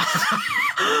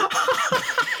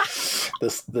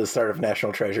 The start of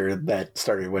National Treasure that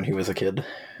started when he was a kid.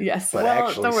 Yes. But well,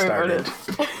 actually don't worry started.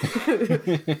 about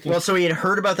it. Well, so he had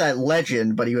heard about that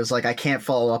legend, but he was like, I can't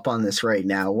follow up on this right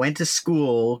now. Went to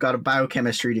school, got a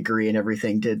biochemistry degree and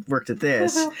everything, worked at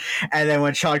this. And then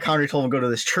when Sean Connery told him to go to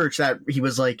this church, that he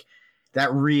was like, that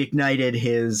reignited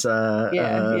his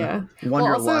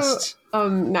wanderlust. Well, also,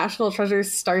 National Treasure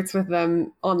starts with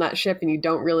them on that ship, and you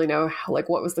don't really know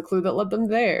what was the clue that led them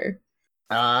there.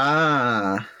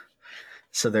 Ah.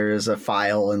 So there is a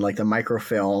file in like the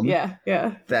microfilm. Yeah.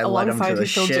 That led him to the who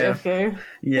killed ship. JFK.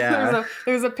 Yeah.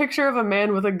 There's a picture of a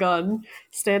man with a gun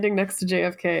standing next to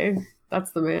JFK.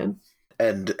 That's the man.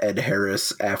 And Ed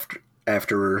Harris, after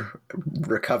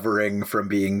recovering from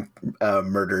being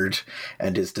murdered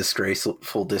and his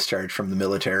disgraceful discharge from the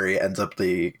military, ends up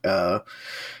the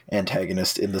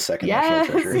antagonist in the second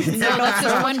National Treasure. No, that's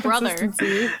his twin brother.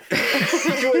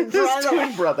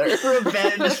 Twin brother.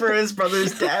 Revenge for his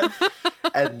brother's death.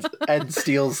 and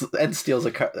steals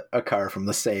a car from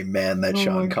the same man that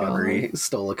Sean Connery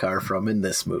stole a car from in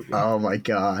this movie. Oh my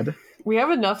god. We have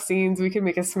enough scenes. We could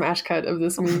make a smash cut of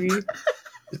this movie.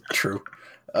 True.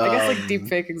 I guess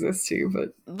deepfake exists too,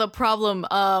 but the problem,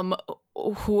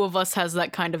 who of us has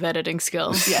that kind of editing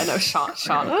skill? Yeah, no,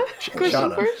 Shauna?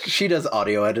 Shauna. She does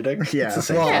audio editing. Yeah. It's the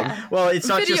same Well, it's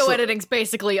not Video just editing's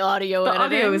basically audio The editing.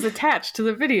 audio is attached to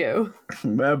the video.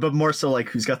 but more so like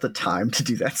who's got the time to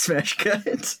do that smash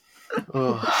cut.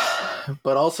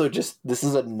 But also just this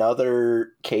is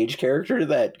another Cage character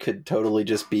that could totally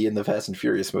just be in the Fast and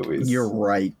Furious movies. You're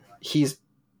right. He's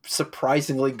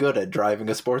surprisingly good at driving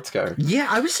a sports car. Yeah,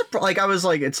 I was surprised. Like, I was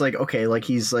like, it's like, okay, like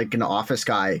he's like an office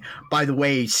guy. By the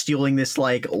way, stealing this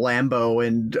like Lambo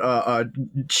and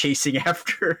chasing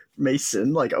after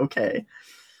Mason. Like, okay,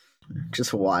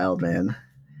 just wild, man.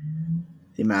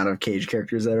 The amount of Cage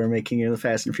characters that are making it in the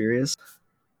Fast and Furious.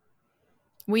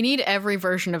 We need every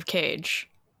version of Cage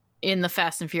in the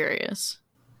Fast and Furious.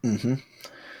 Mm-hmm.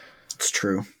 It's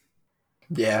true.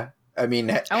 Yeah, I mean,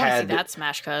 I want to see that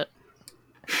smash cut.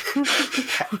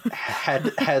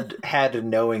 had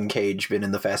knowing Cage been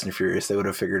in the Fast and Furious, they would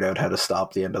have figured out how to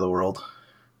stop the end of the world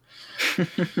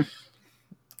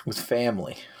with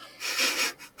family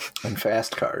and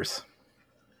fast cars.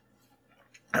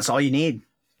 That's all you need.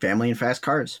 Family and fast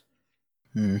cars.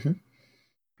 Mm-hmm.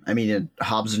 I mean,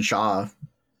 Hobbs and Shaw,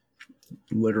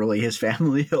 literally his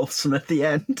family helps him at the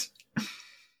end.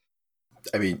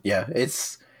 I mean, yeah,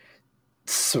 it's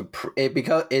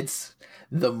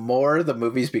the more the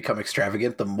movies become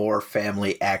extravagant, the more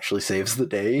family actually saves the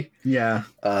day. Yeah.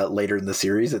 Later in the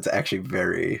series, it's actually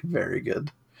very, very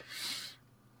good.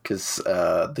 Because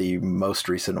the most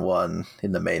recent one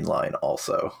in the main line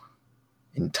also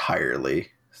entirely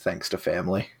thanks to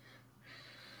family.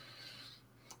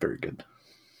 Very good.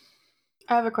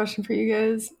 I have a question for you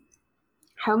guys.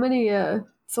 How many,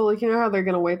 so like, you know how they're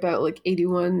going to wipe out like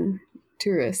 81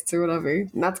 tourists or whatever?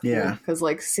 And that's cool, Yeah. because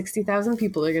like 60,000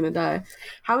 people are going to die.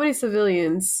 How many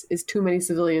civilians is too many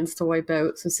civilians to wipe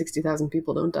out so 60,000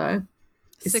 people don't die?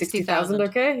 Is 60,000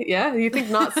 okay? Yeah? You think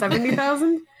not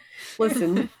 70,000?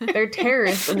 Listen, they're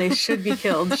terrorists and they should be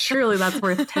killed. Surely that's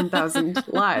worth 10,000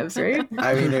 lives, right?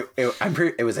 I mean,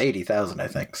 it was 80,000, I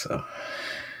think, so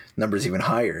number's even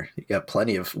higher. You got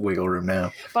plenty of wiggle room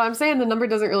now. But I'm saying the number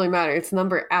doesn't really matter. It's the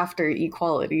number after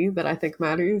equality that I think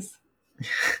matters.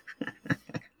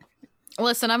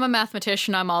 Listen, I'm a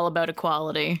mathematician. I'm all about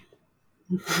equality.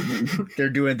 They're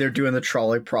doing the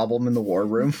trolley problem in the war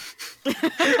room.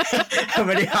 How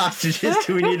many hostages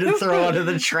do we need to throw onto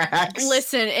the tracks?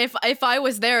 Listen, if I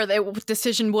was there, the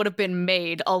decision would have been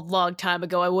made a long time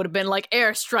ago. I would have been like,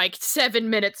 airstrike 7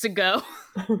 minutes ago.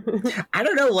 I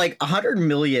don't know, like 100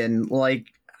 million, like,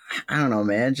 I don't know,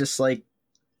 man. Just like,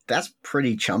 that's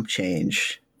pretty chump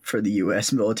change for the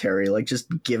U.S. military. Like, just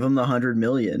give them the 100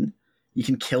 million. You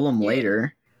can kill them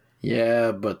later.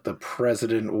 Yeah, but the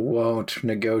president won't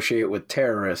negotiate with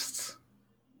terrorists.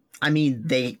 I mean,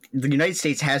 the United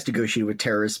States has negotiated with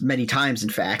terrorists many times, in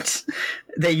fact.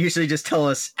 They usually just tell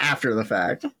us after the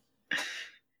fact.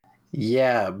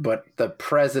 Yeah, but the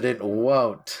president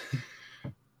won't.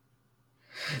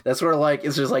 That's where, like,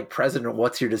 it's just like, President,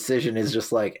 what's your decision? Is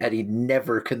just like, and he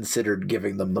never considered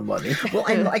giving them the money. Well,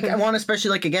 and like, I want especially,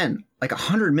 like, again, like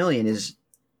 100 million is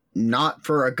not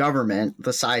for a government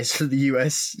the size of the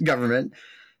U.S. government,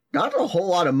 not a whole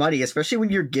lot of money, especially when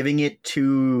you're giving it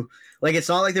to, like, it's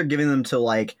not like they're giving them to,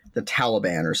 like, the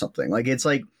Taliban or something. Like, it's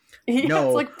like, Yeah, no,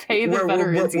 it's like pay the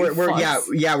veterans.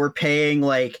 we're paying,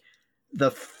 like,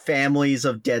 the families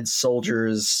of dead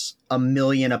soldiers $1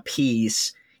 million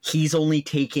apiece. He's only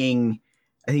taking,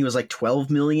 I think it was like 12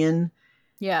 million.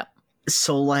 Yeah.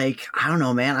 So, like, I don't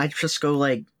know, man. I'd just go,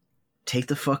 like, take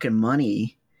the fucking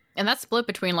money. And that's split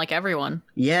between, like, everyone.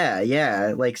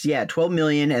 Yeah. Like, yeah, 12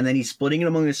 million, and then he's splitting it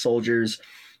among the soldiers,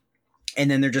 and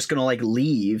then they're just gonna, like,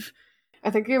 leave. I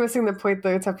think you're missing the point,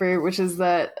 though, Tepper, which is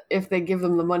that if they give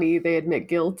them the money, they admit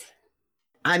guilt.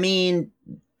 I mean,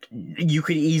 you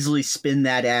could easily spin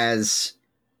that as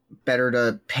better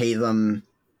to pay them.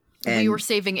 And we were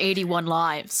saving 81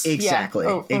 lives. Exactly.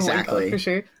 Yeah. Exactly. God, for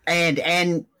sure.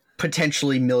 And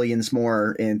potentially millions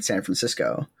more in San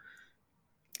Francisco.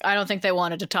 I don't think they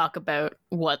wanted to talk about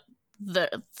what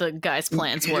the guy's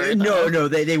plans were. No,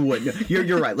 they wouldn't.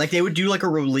 You're right. Like, they would do like a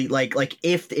release, like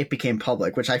if it became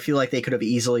public, which I feel like they could have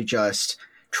easily just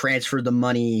transferred the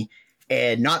money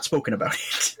and not spoken about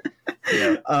it.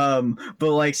 Yeah.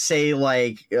 But like, say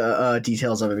like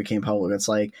details of it became public. It's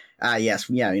like, yes,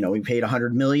 yeah, we paid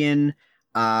 100 million.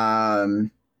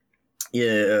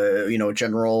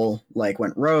 General like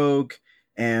went rogue.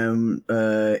 And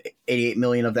 88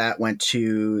 million of that went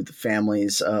to the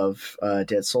families of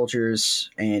dead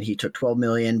soldiers, and he took 12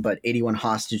 million, but 81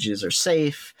 hostages are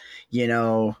safe,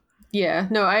 Yeah,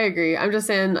 no, I agree. I'm just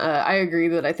saying, I agree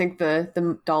that I think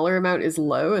the dollar amount is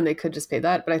low and they could just pay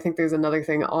that, but I think there's another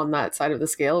thing on that side of the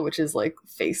scale, which is like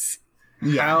face.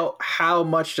 Yeah. How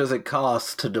much does it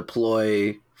cost to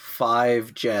deploy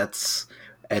 5 jets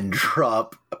and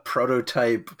drop a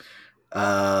prototype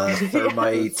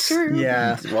thermite?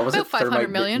 Yeah. What was About it?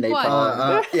 500 million?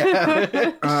 Napalm.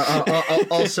 Yeah.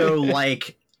 Also,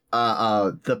 like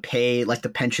the pay, like the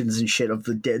pensions and shit of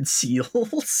the dead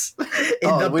SEALs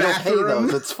in the we bathroom. don't pay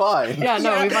those. It's fine. Yeah,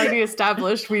 no, we've already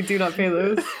established we do not pay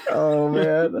those. Oh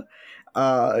man.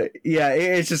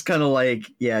 It's just kind of like,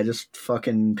 just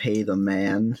fucking pay them,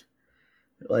 man.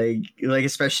 Like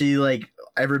especially like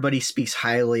everybody speaks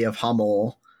highly of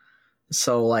Hummel.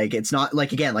 So, like, it's not,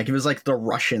 like, again, like, if it was, like, the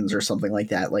Russians or something like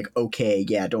that, like, okay,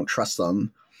 yeah, don't trust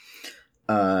them.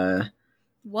 What?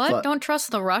 But... Don't trust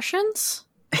the Russians?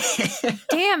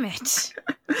 Damn it.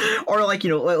 Or, like,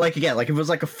 like, again, like, if it was,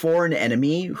 like, a foreign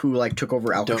enemy who, like, took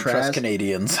over Alcatraz. Don't trust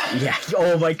Canadians. Yeah.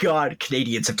 Oh, my God.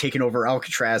 Canadians have taken over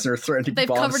Alcatraz and are threatening to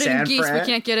bomb San Fran. They've covered it in geese. We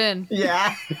can't get in.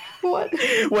 Yeah. What?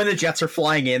 When the jets are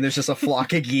flying in, there's just a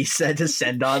flock of geese to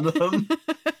descend on them.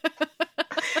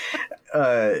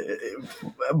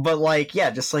 but like, yeah,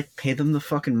 just like pay them the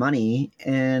fucking money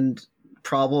and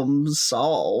problems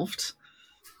solved.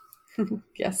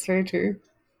 Yes, very true.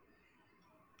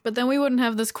 But then we wouldn't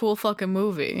have this cool fucking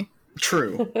movie.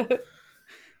 True.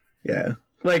 Yeah.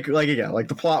 Like again, like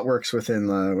the plot works within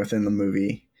the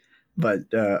movie, but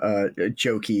a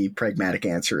jokey, pragmatic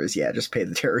answer is just pay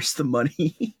the terrorists the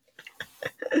money.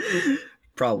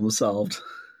 Problem solved.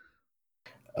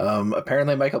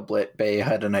 Apparently Michael Bay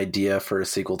had an idea for a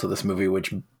sequel to this movie,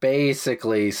 which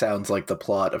basically sounds like the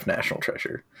plot of National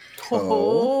Treasure.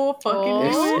 Oh,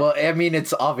 fucking Well, I mean,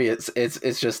 it's obvious.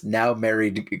 It's just now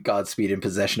married Godspeed in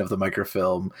possession of the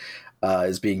microfilm,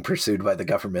 is being pursued by the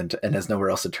government and has nowhere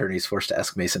else to turn. He's forced to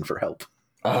ask Mason for help.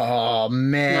 Oh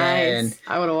man, nice.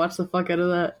 I would have watched the fuck out of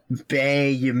that.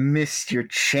 Bay, you missed your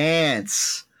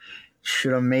chance.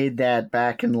 Should have made that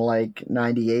back in like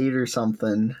 98 or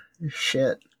something.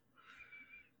 Shit.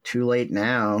 Too late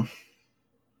now.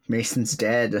 Mason's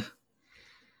dead.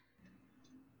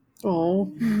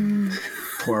 Oh.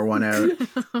 Pour one out.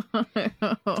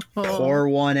 Pour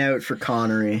one out for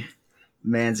Connery.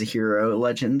 Man's a hero,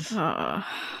 legend.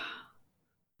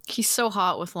 He's so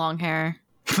hot with long hair.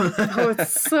 Oh,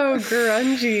 it's so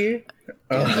grungy.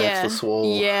 Yeah, the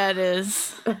swole. yeah, it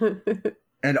is.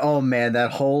 And oh man, that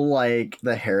whole like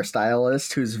the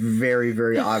hairstylist who's very,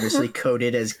 very obviously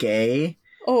coded as gay.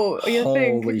 Oh, you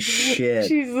think? Holy shit.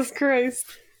 Jesus Christ.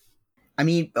 I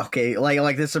mean, okay,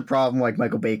 like this is a problem like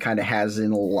Michael Bay kind of has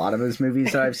in a lot of his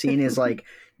movies that I've seen is like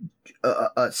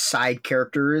side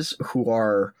characters who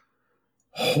are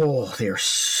they're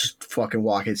fucking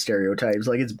walking stereotypes.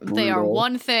 Like it's brutal. They are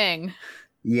one thing.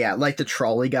 Yeah, like the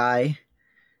trolley guy.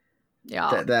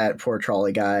 Yeah. That poor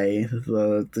trolley guy,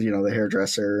 the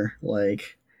hairdresser,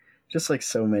 like just like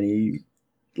so many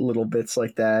little bits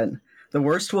like that. The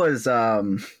worst was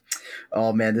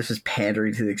oh man, this is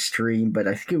pandering to the extreme, but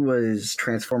I think it was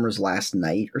Transformers Last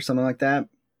Night or something like that.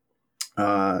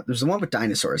 There's the one with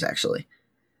dinosaurs actually.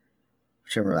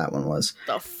 Whichever that one was.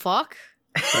 The fuck?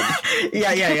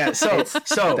 yeah. So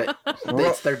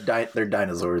It's they're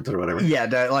dinosaurs or whatever. Yeah,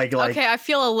 like okay, I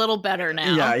feel a little better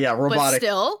now. Yeah, robotic. But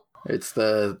still, it's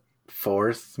the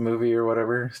fourth movie or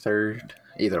whatever, third.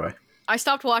 Either way, I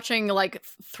stopped watching like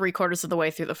 3/4 of the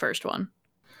way through the first one.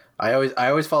 I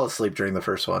always fall asleep during the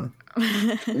first one.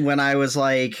 When I was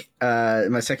like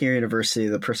in my second year of university,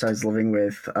 the person I was living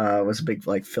with was a big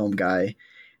like film guy,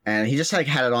 and he just like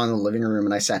had it on in the living room,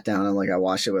 and I sat down and like I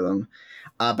watched it with him.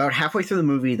 About halfway through the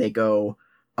movie, they go,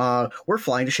 "We're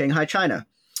flying to Shanghai, China,"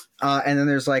 and then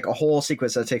there's like a whole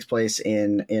sequence that takes place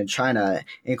in China,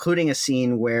 including a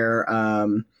scene where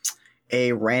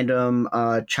a random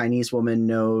Chinese woman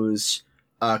knows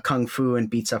kung fu and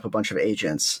beats up a bunch of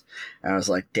agents. And I was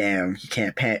like, "Damn, you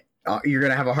can't you're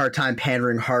gonna have a hard time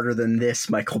pandering harder than this,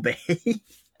 Michael Bay."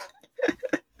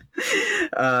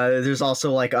 There's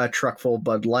also like a truck full of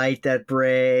Bud Light that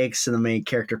breaks, and the main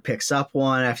character picks up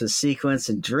one after the sequence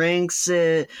and drinks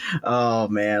it. Oh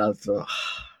man,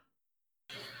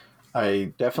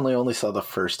 I definitely only saw the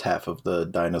first half of the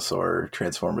dinosaur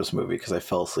Transformers movie because I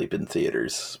fell asleep in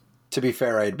theaters. To be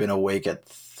fair, I had been awake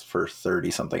for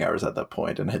 30 something hours at that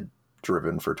point and had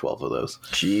driven for 12 of those.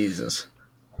 Jesus.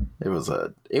 It was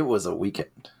a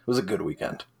weekend. It was a good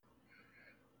weekend.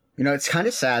 You know, it's kind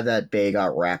of sad that Bay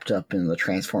got wrapped up in the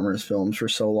Transformers films for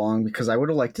so long, because I would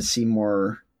have liked to see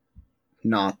more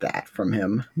not that from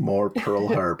him. More Pearl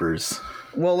Harbors.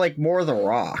 Well, like more of the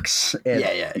Rocks.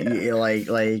 Yeah.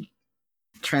 Like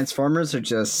Transformers are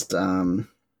just I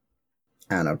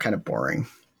don't know, kind of boring.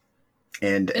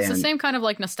 And it's the same kind of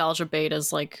like nostalgia bait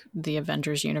as like the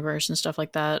Avengers universe and stuff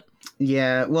like that.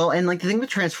 Yeah, well, and like the thing with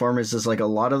Transformers is like a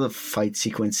lot of the fight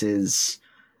sequences,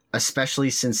 especially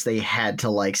since they had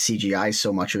to like CGI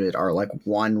so much of it, are like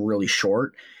one, really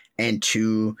short, and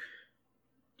two,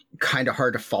 kind of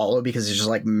hard to follow because it's just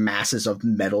like masses of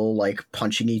metal like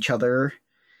punching each other,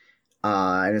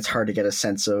 and it's hard to get a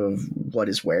sense of what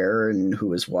is where and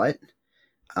who is what.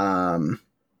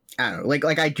 I don't know,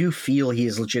 like I do feel he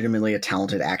is legitimately a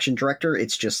talented action director.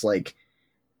 It's just like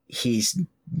he's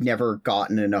never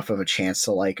gotten enough of a chance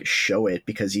to like show it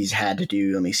because he's had to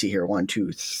do, let me see here, 1,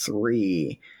 2,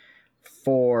 3,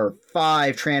 4,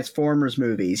 5 Transformers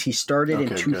movies. He started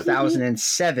in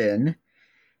 2007,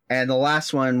 and the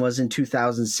last one was in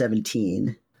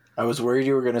 2017. I was worried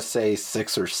you were going to say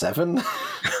 6 or 7.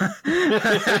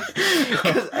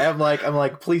 I'm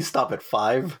like, please stop at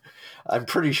 5. I'm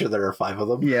pretty sure there are 5 of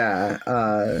them.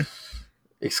 Yeah.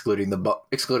 Excluding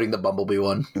the Bumblebee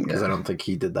one, because I don't think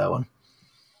he did that one.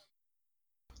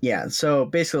 Yeah, so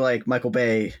basically, like, Michael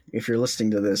Bay, if you're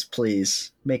listening to this,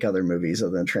 please make other movies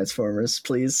other than Transformers,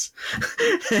 please.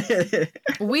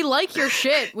 We like your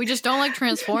shit. We just don't like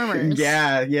Transformers.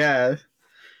 Yeah.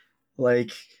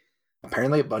 Like,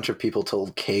 Apparently, a bunch of people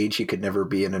told Cage he could never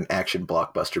be in an action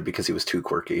blockbuster because he was too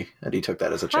quirky, and he took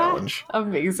that as a challenge.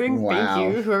 Amazing. Wow.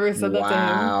 Thank you. Whoever said that to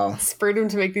Wow. him spurred him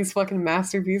to make these fucking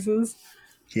masterpieces.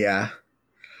 yeah.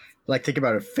 Like, think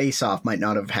about it. Face Off might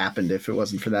not have happened if it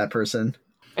wasn't for that person.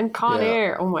 And Con Yeah.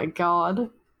 Air. Oh my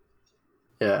god.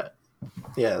 Yeah,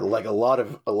 like a lot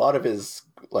of his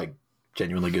like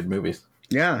genuinely good movies.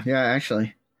 Yeah,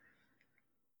 actually.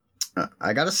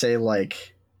 I gotta say,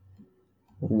 like,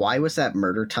 why was that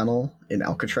murder tunnel in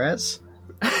Alcatraz?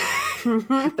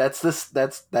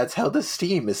 That's how the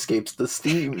steam escapes the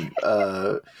steam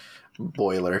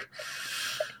boiler.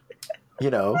 You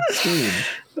know, steam,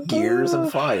 gears,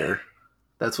 and fire.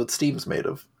 That's what steam's made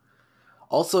of.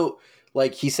 Also,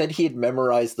 like, he said he had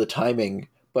memorized the timing,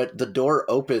 but the door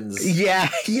opens Yeah.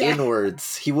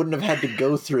 inwards. He wouldn't have had to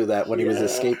go through that when he was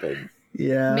escaping.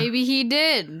 Yeah. Maybe he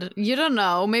did. You don't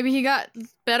know. Maybe he got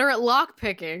better at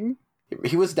lockpicking.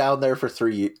 He was down there for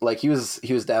he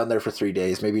was down there for 3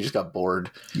 days. Maybe he just got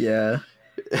bored Yeah.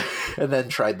 and then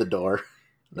tried the door.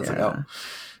 And it's like, oh.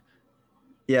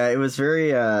 Yeah, it was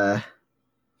very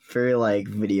like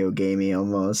video gamey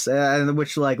almost, and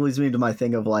which like leads me to my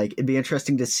thing of like it'd be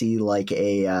interesting to see like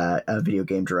a video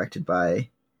game directed by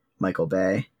Michael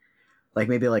Bay, like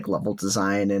maybe like level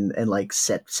design and like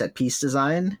set piece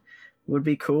design would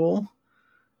be cool.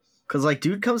 Cause like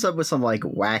dude comes up with some like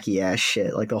wacky ass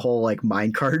shit, like the whole like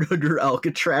minecart under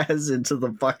Alcatraz into the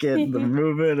bucket, the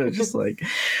movement, and just like,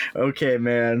 okay,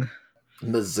 man,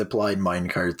 The zipline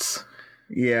minecarts.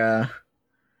 yeah.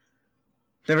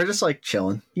 They were just like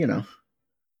chilling, you know.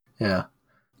 Yeah.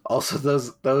 Also,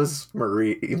 those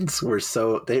Marines were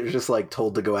they were just like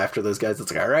told to go after those guys.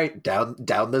 It's like, all right,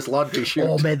 down this laundry chute.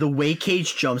 Oh man, the way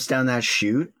Cage jumps down that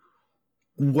chute,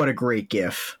 what a great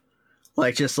gif!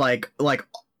 Like just like,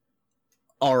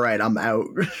 all right, I'm out.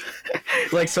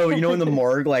 Like, so you know in the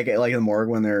morgue, like in the morgue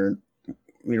when they're, you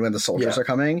know, when the soldiers are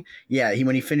coming, yeah,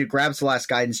 when he grabs the last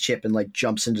guidance chip and like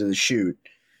jumps into the chute,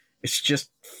 it's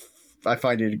just. I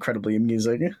find it incredibly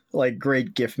amusing. Like,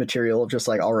 great GIF material of just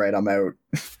like, all right, I'm out.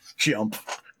 Jump.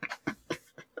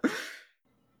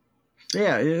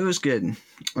 Yeah, it was good.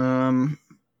 I'm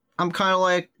kind of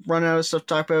like running out of stuff to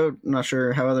talk about. I'm not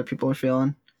sure how other people are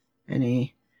feeling.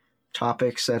 Any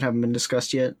topics that haven't been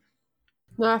discussed yet?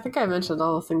 No, I think I mentioned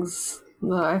all the things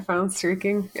that I found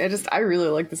streaking. I really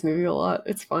like this movie a lot.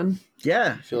 It's fun.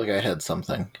 Yeah. I feel like I had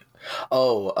something.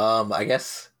 Oh, I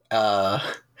guess I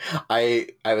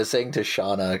was saying to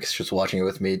Shauna, because she was watching it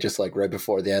with me, just like right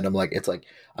before the end, I'm like,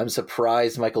 I'm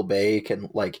surprised Michael Bay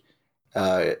can like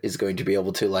is going to be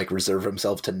able to like reserve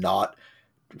himself to not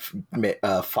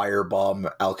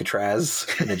firebomb Alcatraz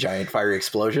in a giant fiery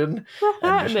explosion.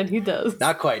 And then he does.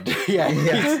 Not quite. Yeah.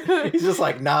 He's just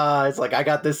like, nah. It's like, I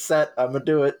got this set. I'm gonna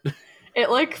do it. It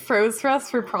like froze for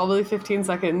us for probably 15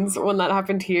 seconds when that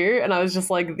happened here, and I was just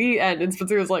like, the end. And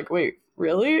Spencer was like, wait,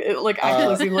 really? It like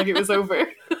actually seemed like it was over.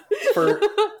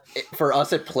 For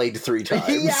us, it played 3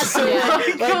 times. Yeah, so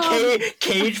like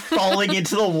Cage falling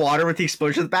into the water with the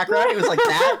explosion in the background. It was like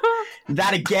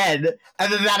that again,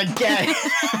 and then that again.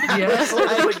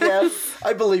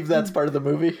 I believe that's part of the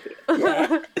movie.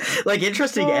 Yeah. Like,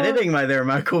 interesting editing by there,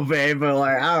 Michael Bay, but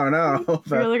like, I don't know.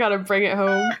 You really gotta bring it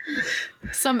home.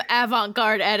 Some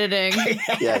avant-garde editing.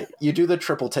 Yeah, you do the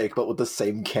triple take, but with the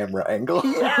same camera angle.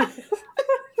 Yeah.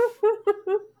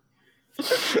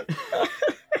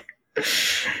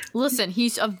 Listen,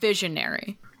 he's a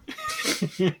visionary.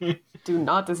 Do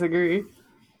not disagree.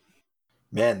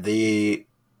 Man, the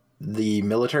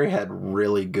military had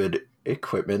really good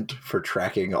equipment for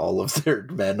tracking all of their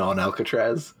men on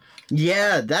Alcatraz.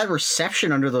 Yeah, that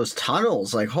reception under those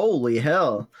tunnels, like, holy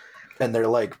hell. And they're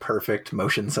like perfect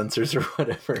motion sensors or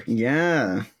whatever.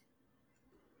 Yeah.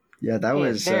 Yeah, that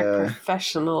was They're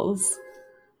professionals.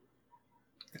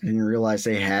 I didn't realize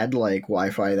they had like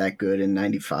Wi-Fi that good in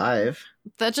 95.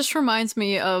 That just reminds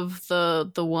me of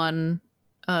the one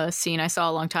scene I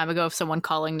saw a long time ago of someone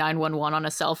calling 911 on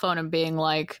a cell phone and being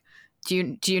like,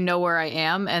 do you know where I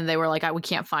am? And they were like, we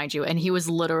can't find you. And he was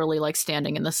literally like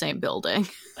standing in the same building.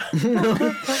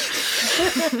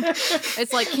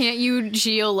 It's like, can't you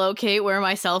geolocate where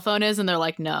my cell phone is? And they're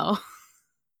like, no.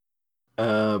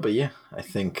 But yeah, I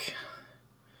think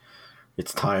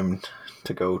it's time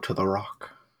to go to the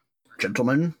Rock.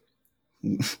 Gentlemen,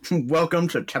 welcome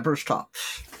to Tepper's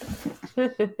Tops.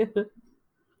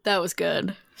 That was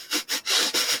good.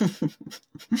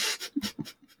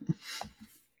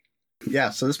 Yeah,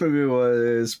 so this movie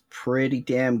was pretty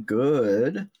damn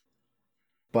good.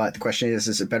 But the question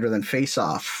is it better than Face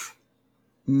Off?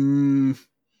 No.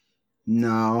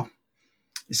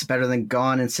 Is it better than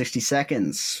Gone in 60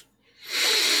 Seconds?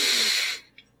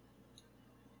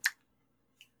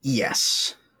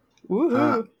 Yes.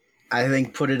 Woohoo! I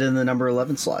think put it in the number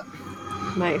 11 slot.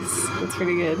 Nice. That's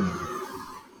pretty good.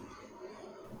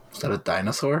 Is that a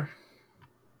dinosaur?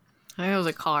 I think it was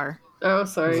a car. Oh,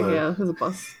 sorry. It was a- Yeah, it was a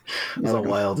bus. It was a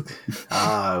wild. It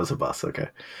was a bus. Okay.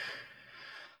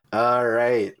 All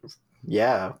right.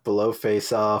 Yeah, below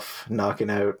Face Off, knocking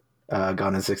out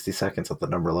Gone in 60 Seconds at the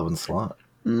number 11 slot.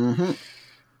 Mm-hmm.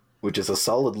 Which is a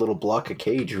solid little block of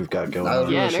Cage we've got going I was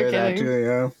on. Yeah, going to no share that kidding.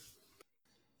 too,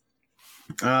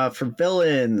 yeah. For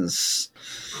villains,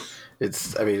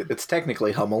 It's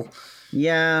technically Hummel.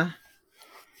 yeah.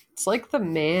 It's like the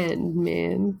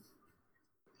man.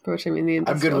 For which I mean the I'm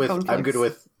good industrial with. complex. I'm good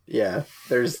with. Yeah,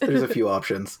 there's a few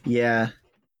options. Yeah.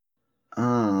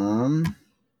 I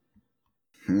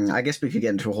guess we could get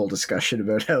into a whole discussion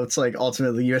about how it's like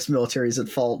ultimately the U.S. military is at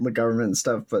fault and the government and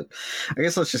stuff, but I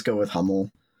guess let's just go with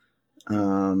Hummel.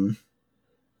 Hummel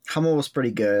was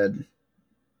pretty good,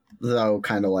 though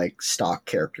kind of like stock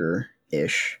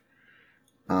character-ish.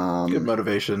 Good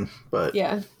motivation, but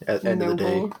Yeah. at the end of the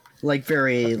day, Noble. Like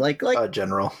very like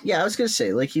general. yeah, I was gonna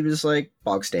say like he was like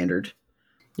bog standard.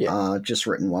 Yeah. Just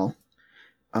written well.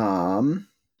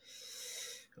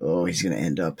 He's gonna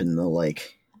end up in the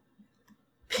like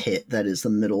pit that is the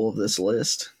middle of this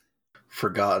list.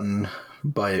 Forgotten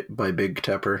by Big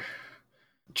Tepper,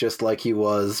 just like he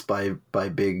was by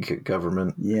Big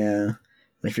Government. Yeah.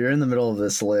 If you're in the middle of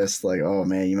this list, like, oh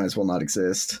man, you might as well not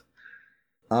exist.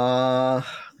 Oh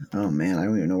man, I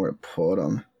don't even know where to put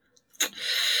him.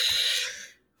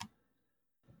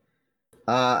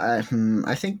 I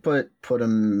think put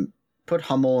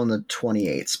Hummel in the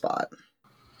 28 spot.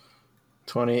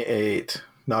 28,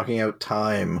 knocking out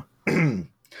Time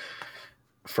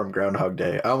from Groundhog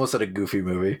Day. I almost said a Goofy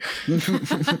movie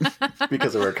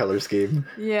because of our color scheme.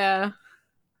 Yeah.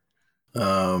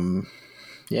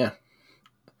 Yeah.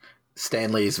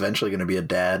 Stanley's eventually going to be a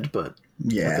dad, but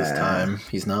Yeah. at this time,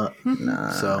 he's not.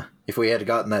 Nah. So, if we had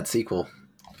gotten that sequel,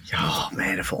 Oh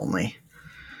man, if only.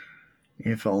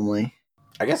 If only.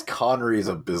 I guess Connery's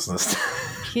a business.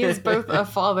 He is both a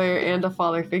father and a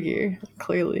father figure,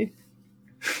 clearly.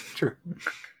 True.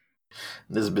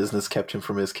 This business kept him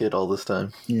from his kid all this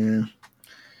time. Yeah.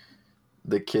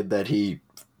 The kid that he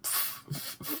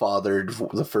fathered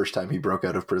the first time he broke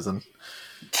out of prison.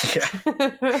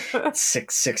 Yeah.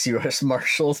 Six U.S.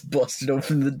 Marshals busted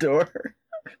open the door.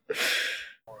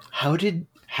 How did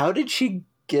she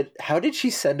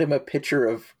send him a picture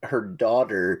of her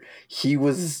daughter? It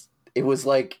was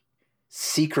like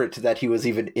secret that he was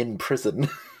even in prison.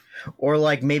 Or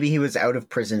like maybe he was out of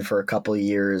prison for a couple of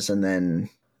years and then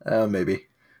Maybe.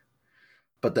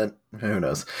 But then who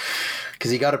knows?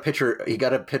 Because he got a picture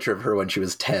of her when she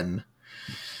was 10,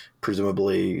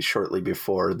 presumably shortly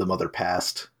before the mother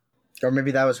passed. or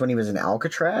maybe that was when he was in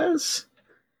Alcatraz.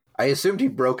 I assumed he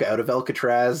broke out of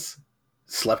Alcatraz,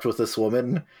 slept with this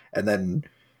woman, and then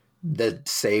the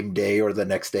same day or the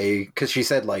next day, because she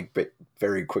said like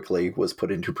very quickly was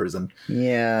put into prison.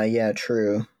 Yeah,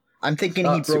 true. I'm thinking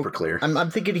he broke. Super clear.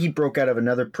 I'm thinking he broke out of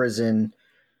another prison.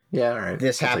 Yeah, all right.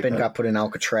 This I'll take happened, that. got put in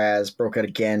Alcatraz, broke out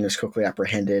again, was quickly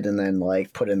apprehended, and then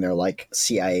like put in their like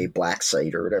CIA black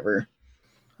site or whatever.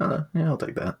 Yeah, I'll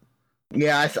take that.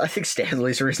 Yeah, I think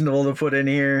Stanley's reasonable to put in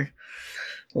here.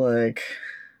 Like,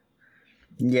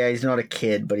 yeah, he's not a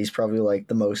kid, but he's probably like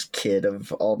the most kid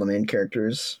of all the main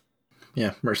characters.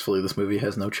 Yeah, mercifully, this movie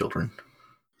has no children.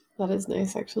 That is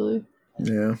nice, actually.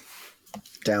 Yeah,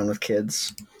 down with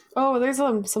kids. Oh, there's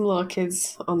some little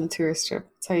kids on the tourist trip.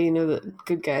 That's how you know that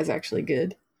good guy's actually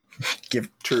good. Give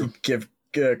True. Give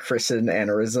Chris an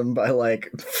aneurysm by like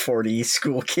 40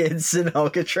 school kids in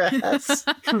Alcatraz.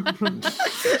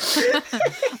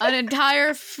 An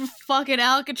entire fucking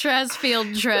Alcatraz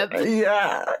field trip.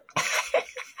 Yeah.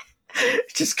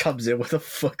 Just comes in, what the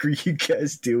fuck are you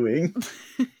guys doing?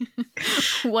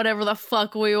 Whatever the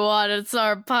fuck we want. It's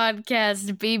our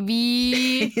podcast,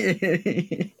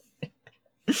 baby.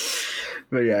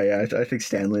 But yeah, I think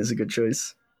Stanley is a good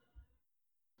choice.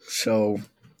 So,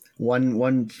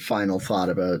 one final thought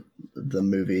about the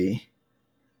movie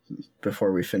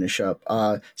before we finish up.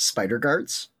 Spider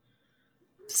Guards.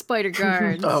 Spider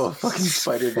guards. Oh, fucking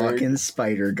spider guard. Fucking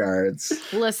Spider Guards.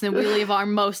 Listen, we leave our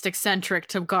most eccentric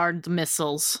to guard the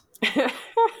missiles.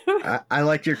 I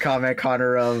like your comment,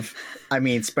 Connor, of, I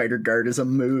mean, Spider Guard is a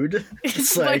mood.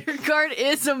 It's like, Spider Guard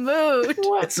is a mood.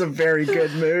 it's a very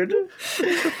good mood.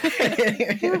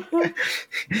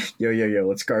 Yo,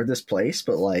 let's guard this place.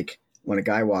 But, like, when a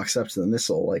guy walks up to the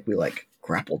missile, like, we, like,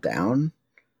 grapple down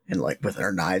and, like, with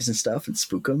our knives and stuff and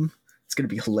spook him. It's going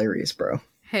to be hilarious, bro.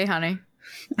 Hey, honey.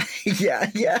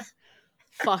 Yeah.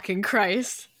 Fucking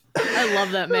Christ. I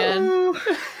love that man.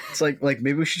 It's like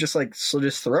maybe we should just like slit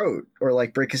his throat or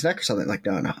like break his neck or something. Like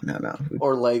no.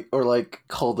 Or like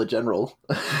call the general.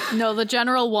 No, the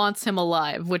general wants him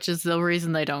alive, which is the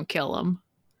reason they don't kill him.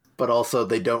 But also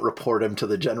they don't report him to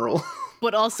the general.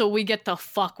 But also we get to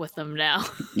fuck with him now.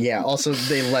 Yeah. Also,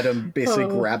 they let him basically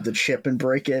grab the chip and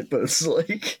break it, but it's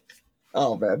like,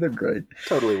 oh man, they're great.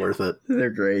 Totally worth it. They're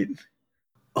great.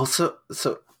 Also,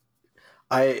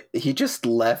 he just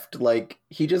left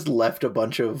a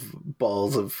bunch of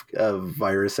balls of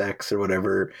Virus X or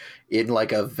whatever in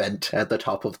like a vent at the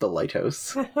top of the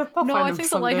lighthouse. No, I think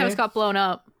the lighthouse got blown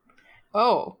up.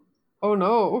 Oh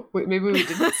no. Wait, maybe we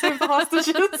didn't save the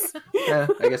hostages? Yeah,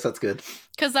 I guess that's good.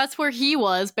 Because that's where he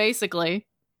was, basically.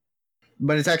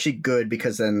 But it's actually good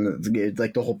because then,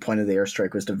 like, the whole point of the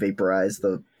airstrike was to vaporize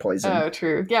the poison. Oh,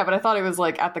 true. Yeah, but I thought it was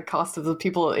like at the cost of the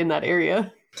people in that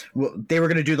area. Well, they were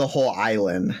going to do the whole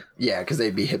island. Yeah, because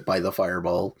they'd be hit by the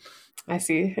fireball. I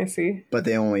see. But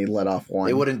they only let off one.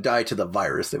 They wouldn't die to the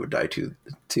virus. They would die to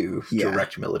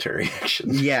direct military action.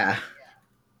 Yeah.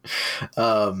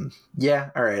 Yeah,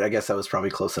 all right. I guess I was probably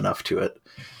close enough to it.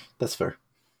 That's fair.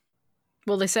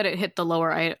 Well, they said it hit the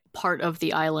lower part of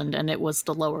the island, and it was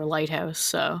the lower lighthouse,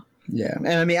 so... Yeah, and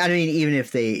I mean, even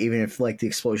if like the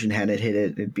explosion hadn't hit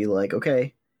it, it'd be like,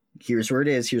 okay, here's where it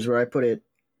is, here's where I put it.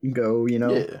 Go,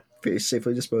 very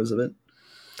safely dispose of it.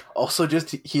 Also,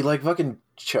 just he like fucking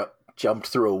jumped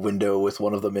through a window with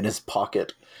one of them in his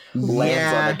pocket,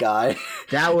 lands on a guy.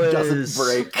 That was doesn't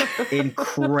break.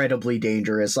 Incredibly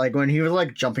dangerous. Like when he was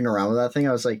like jumping around with that thing,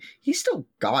 I was like, he still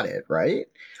got it, right?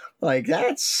 Like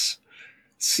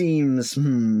seems.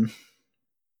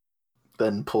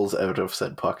 Then pulls out of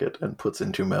said pocket and puts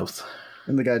into mouth.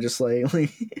 And the guy just like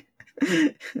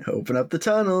open up the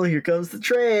tunnel. Here comes the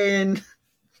train.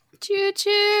 Choo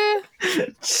choo.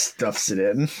 Stuffs it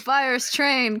in. Virus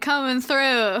train coming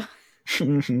through.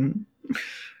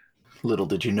 Little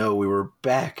did you know we were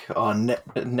back on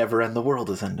Never End the World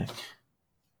is Ending.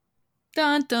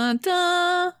 Dun dun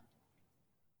dun.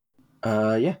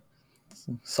 Yeah.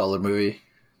 Solid movie.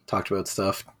 Talked about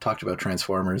stuff. Talked about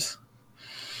Transformers.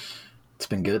 It's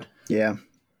been good. Yeah.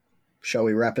 Shall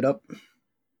we wrap it up?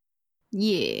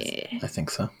 Yeah. I think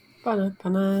so.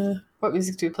 What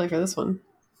music do we play for this one?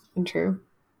 Intro?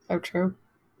 Outro?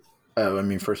 Oh, I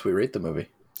mean, first we rate the movie.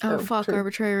 Oh, fuck, true.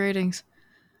 arbitrary ratings.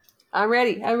 I'm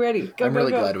ready. Go, I'm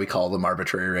really go. glad we call them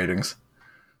arbitrary ratings.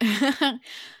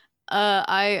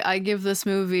 I give this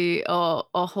movie a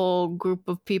whole group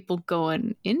of people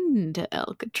going into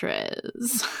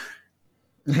Alcatraz.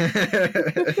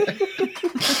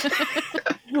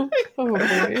 Oh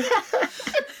boy.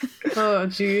 Oh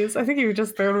jeez. I think you've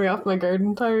just thrown me off my guard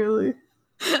entirely.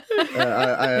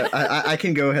 I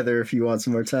can go, Heather, if you want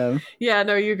some more time. Yeah,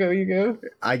 no, you go.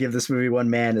 I give this movie one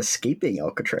man escaping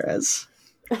Alcatraz.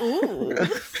 Ooh.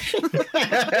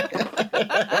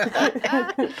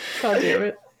 God damn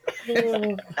it.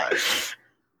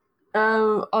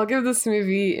 I'll give this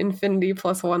movie infinity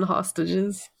plus 1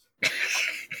 hostages.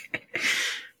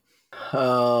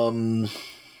 I'll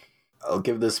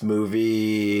give this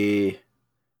movie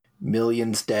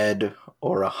millions dead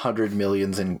or 100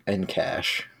 millions in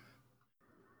cash.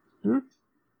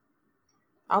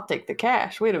 I'll take the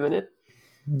cash. Wait a minute.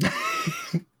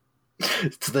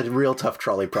 It's the real tough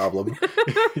trolley problem.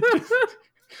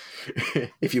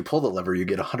 If you pull the lever, you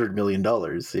get $100 million.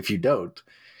 If you don't,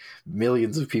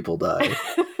 millions of people die.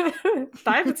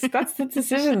 That's the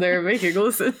decision they're making.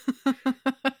 Listen.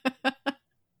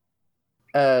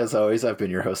 As always, I've been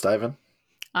your host, Ivan.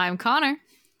 I'm Connor.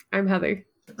 I'm Heather.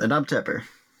 And I'm Tepper.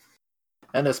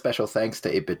 And a special thanks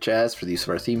to 8-Bit Jazz for the use of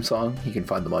our theme song. You can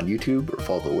find them on YouTube or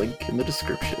follow the link in the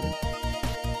description.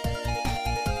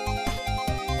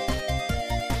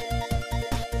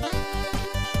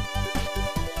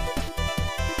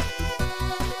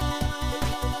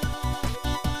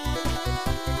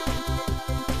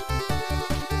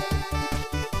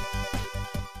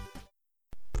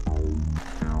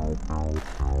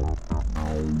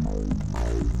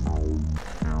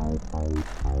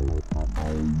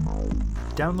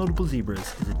 Downloadable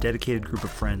Zebras is a dedicated group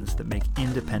of friends that make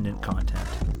independent content.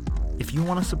 If you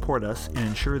want to support us and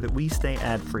ensure that we stay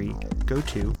ad-free, go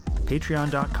to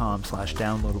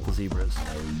patreon.com/downloadablezebras.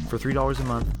 For $3 a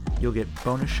month, you'll get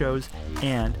bonus shows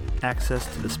and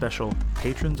access to the special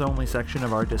patrons-only section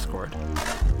of our Discord.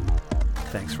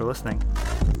 Thanks for listening.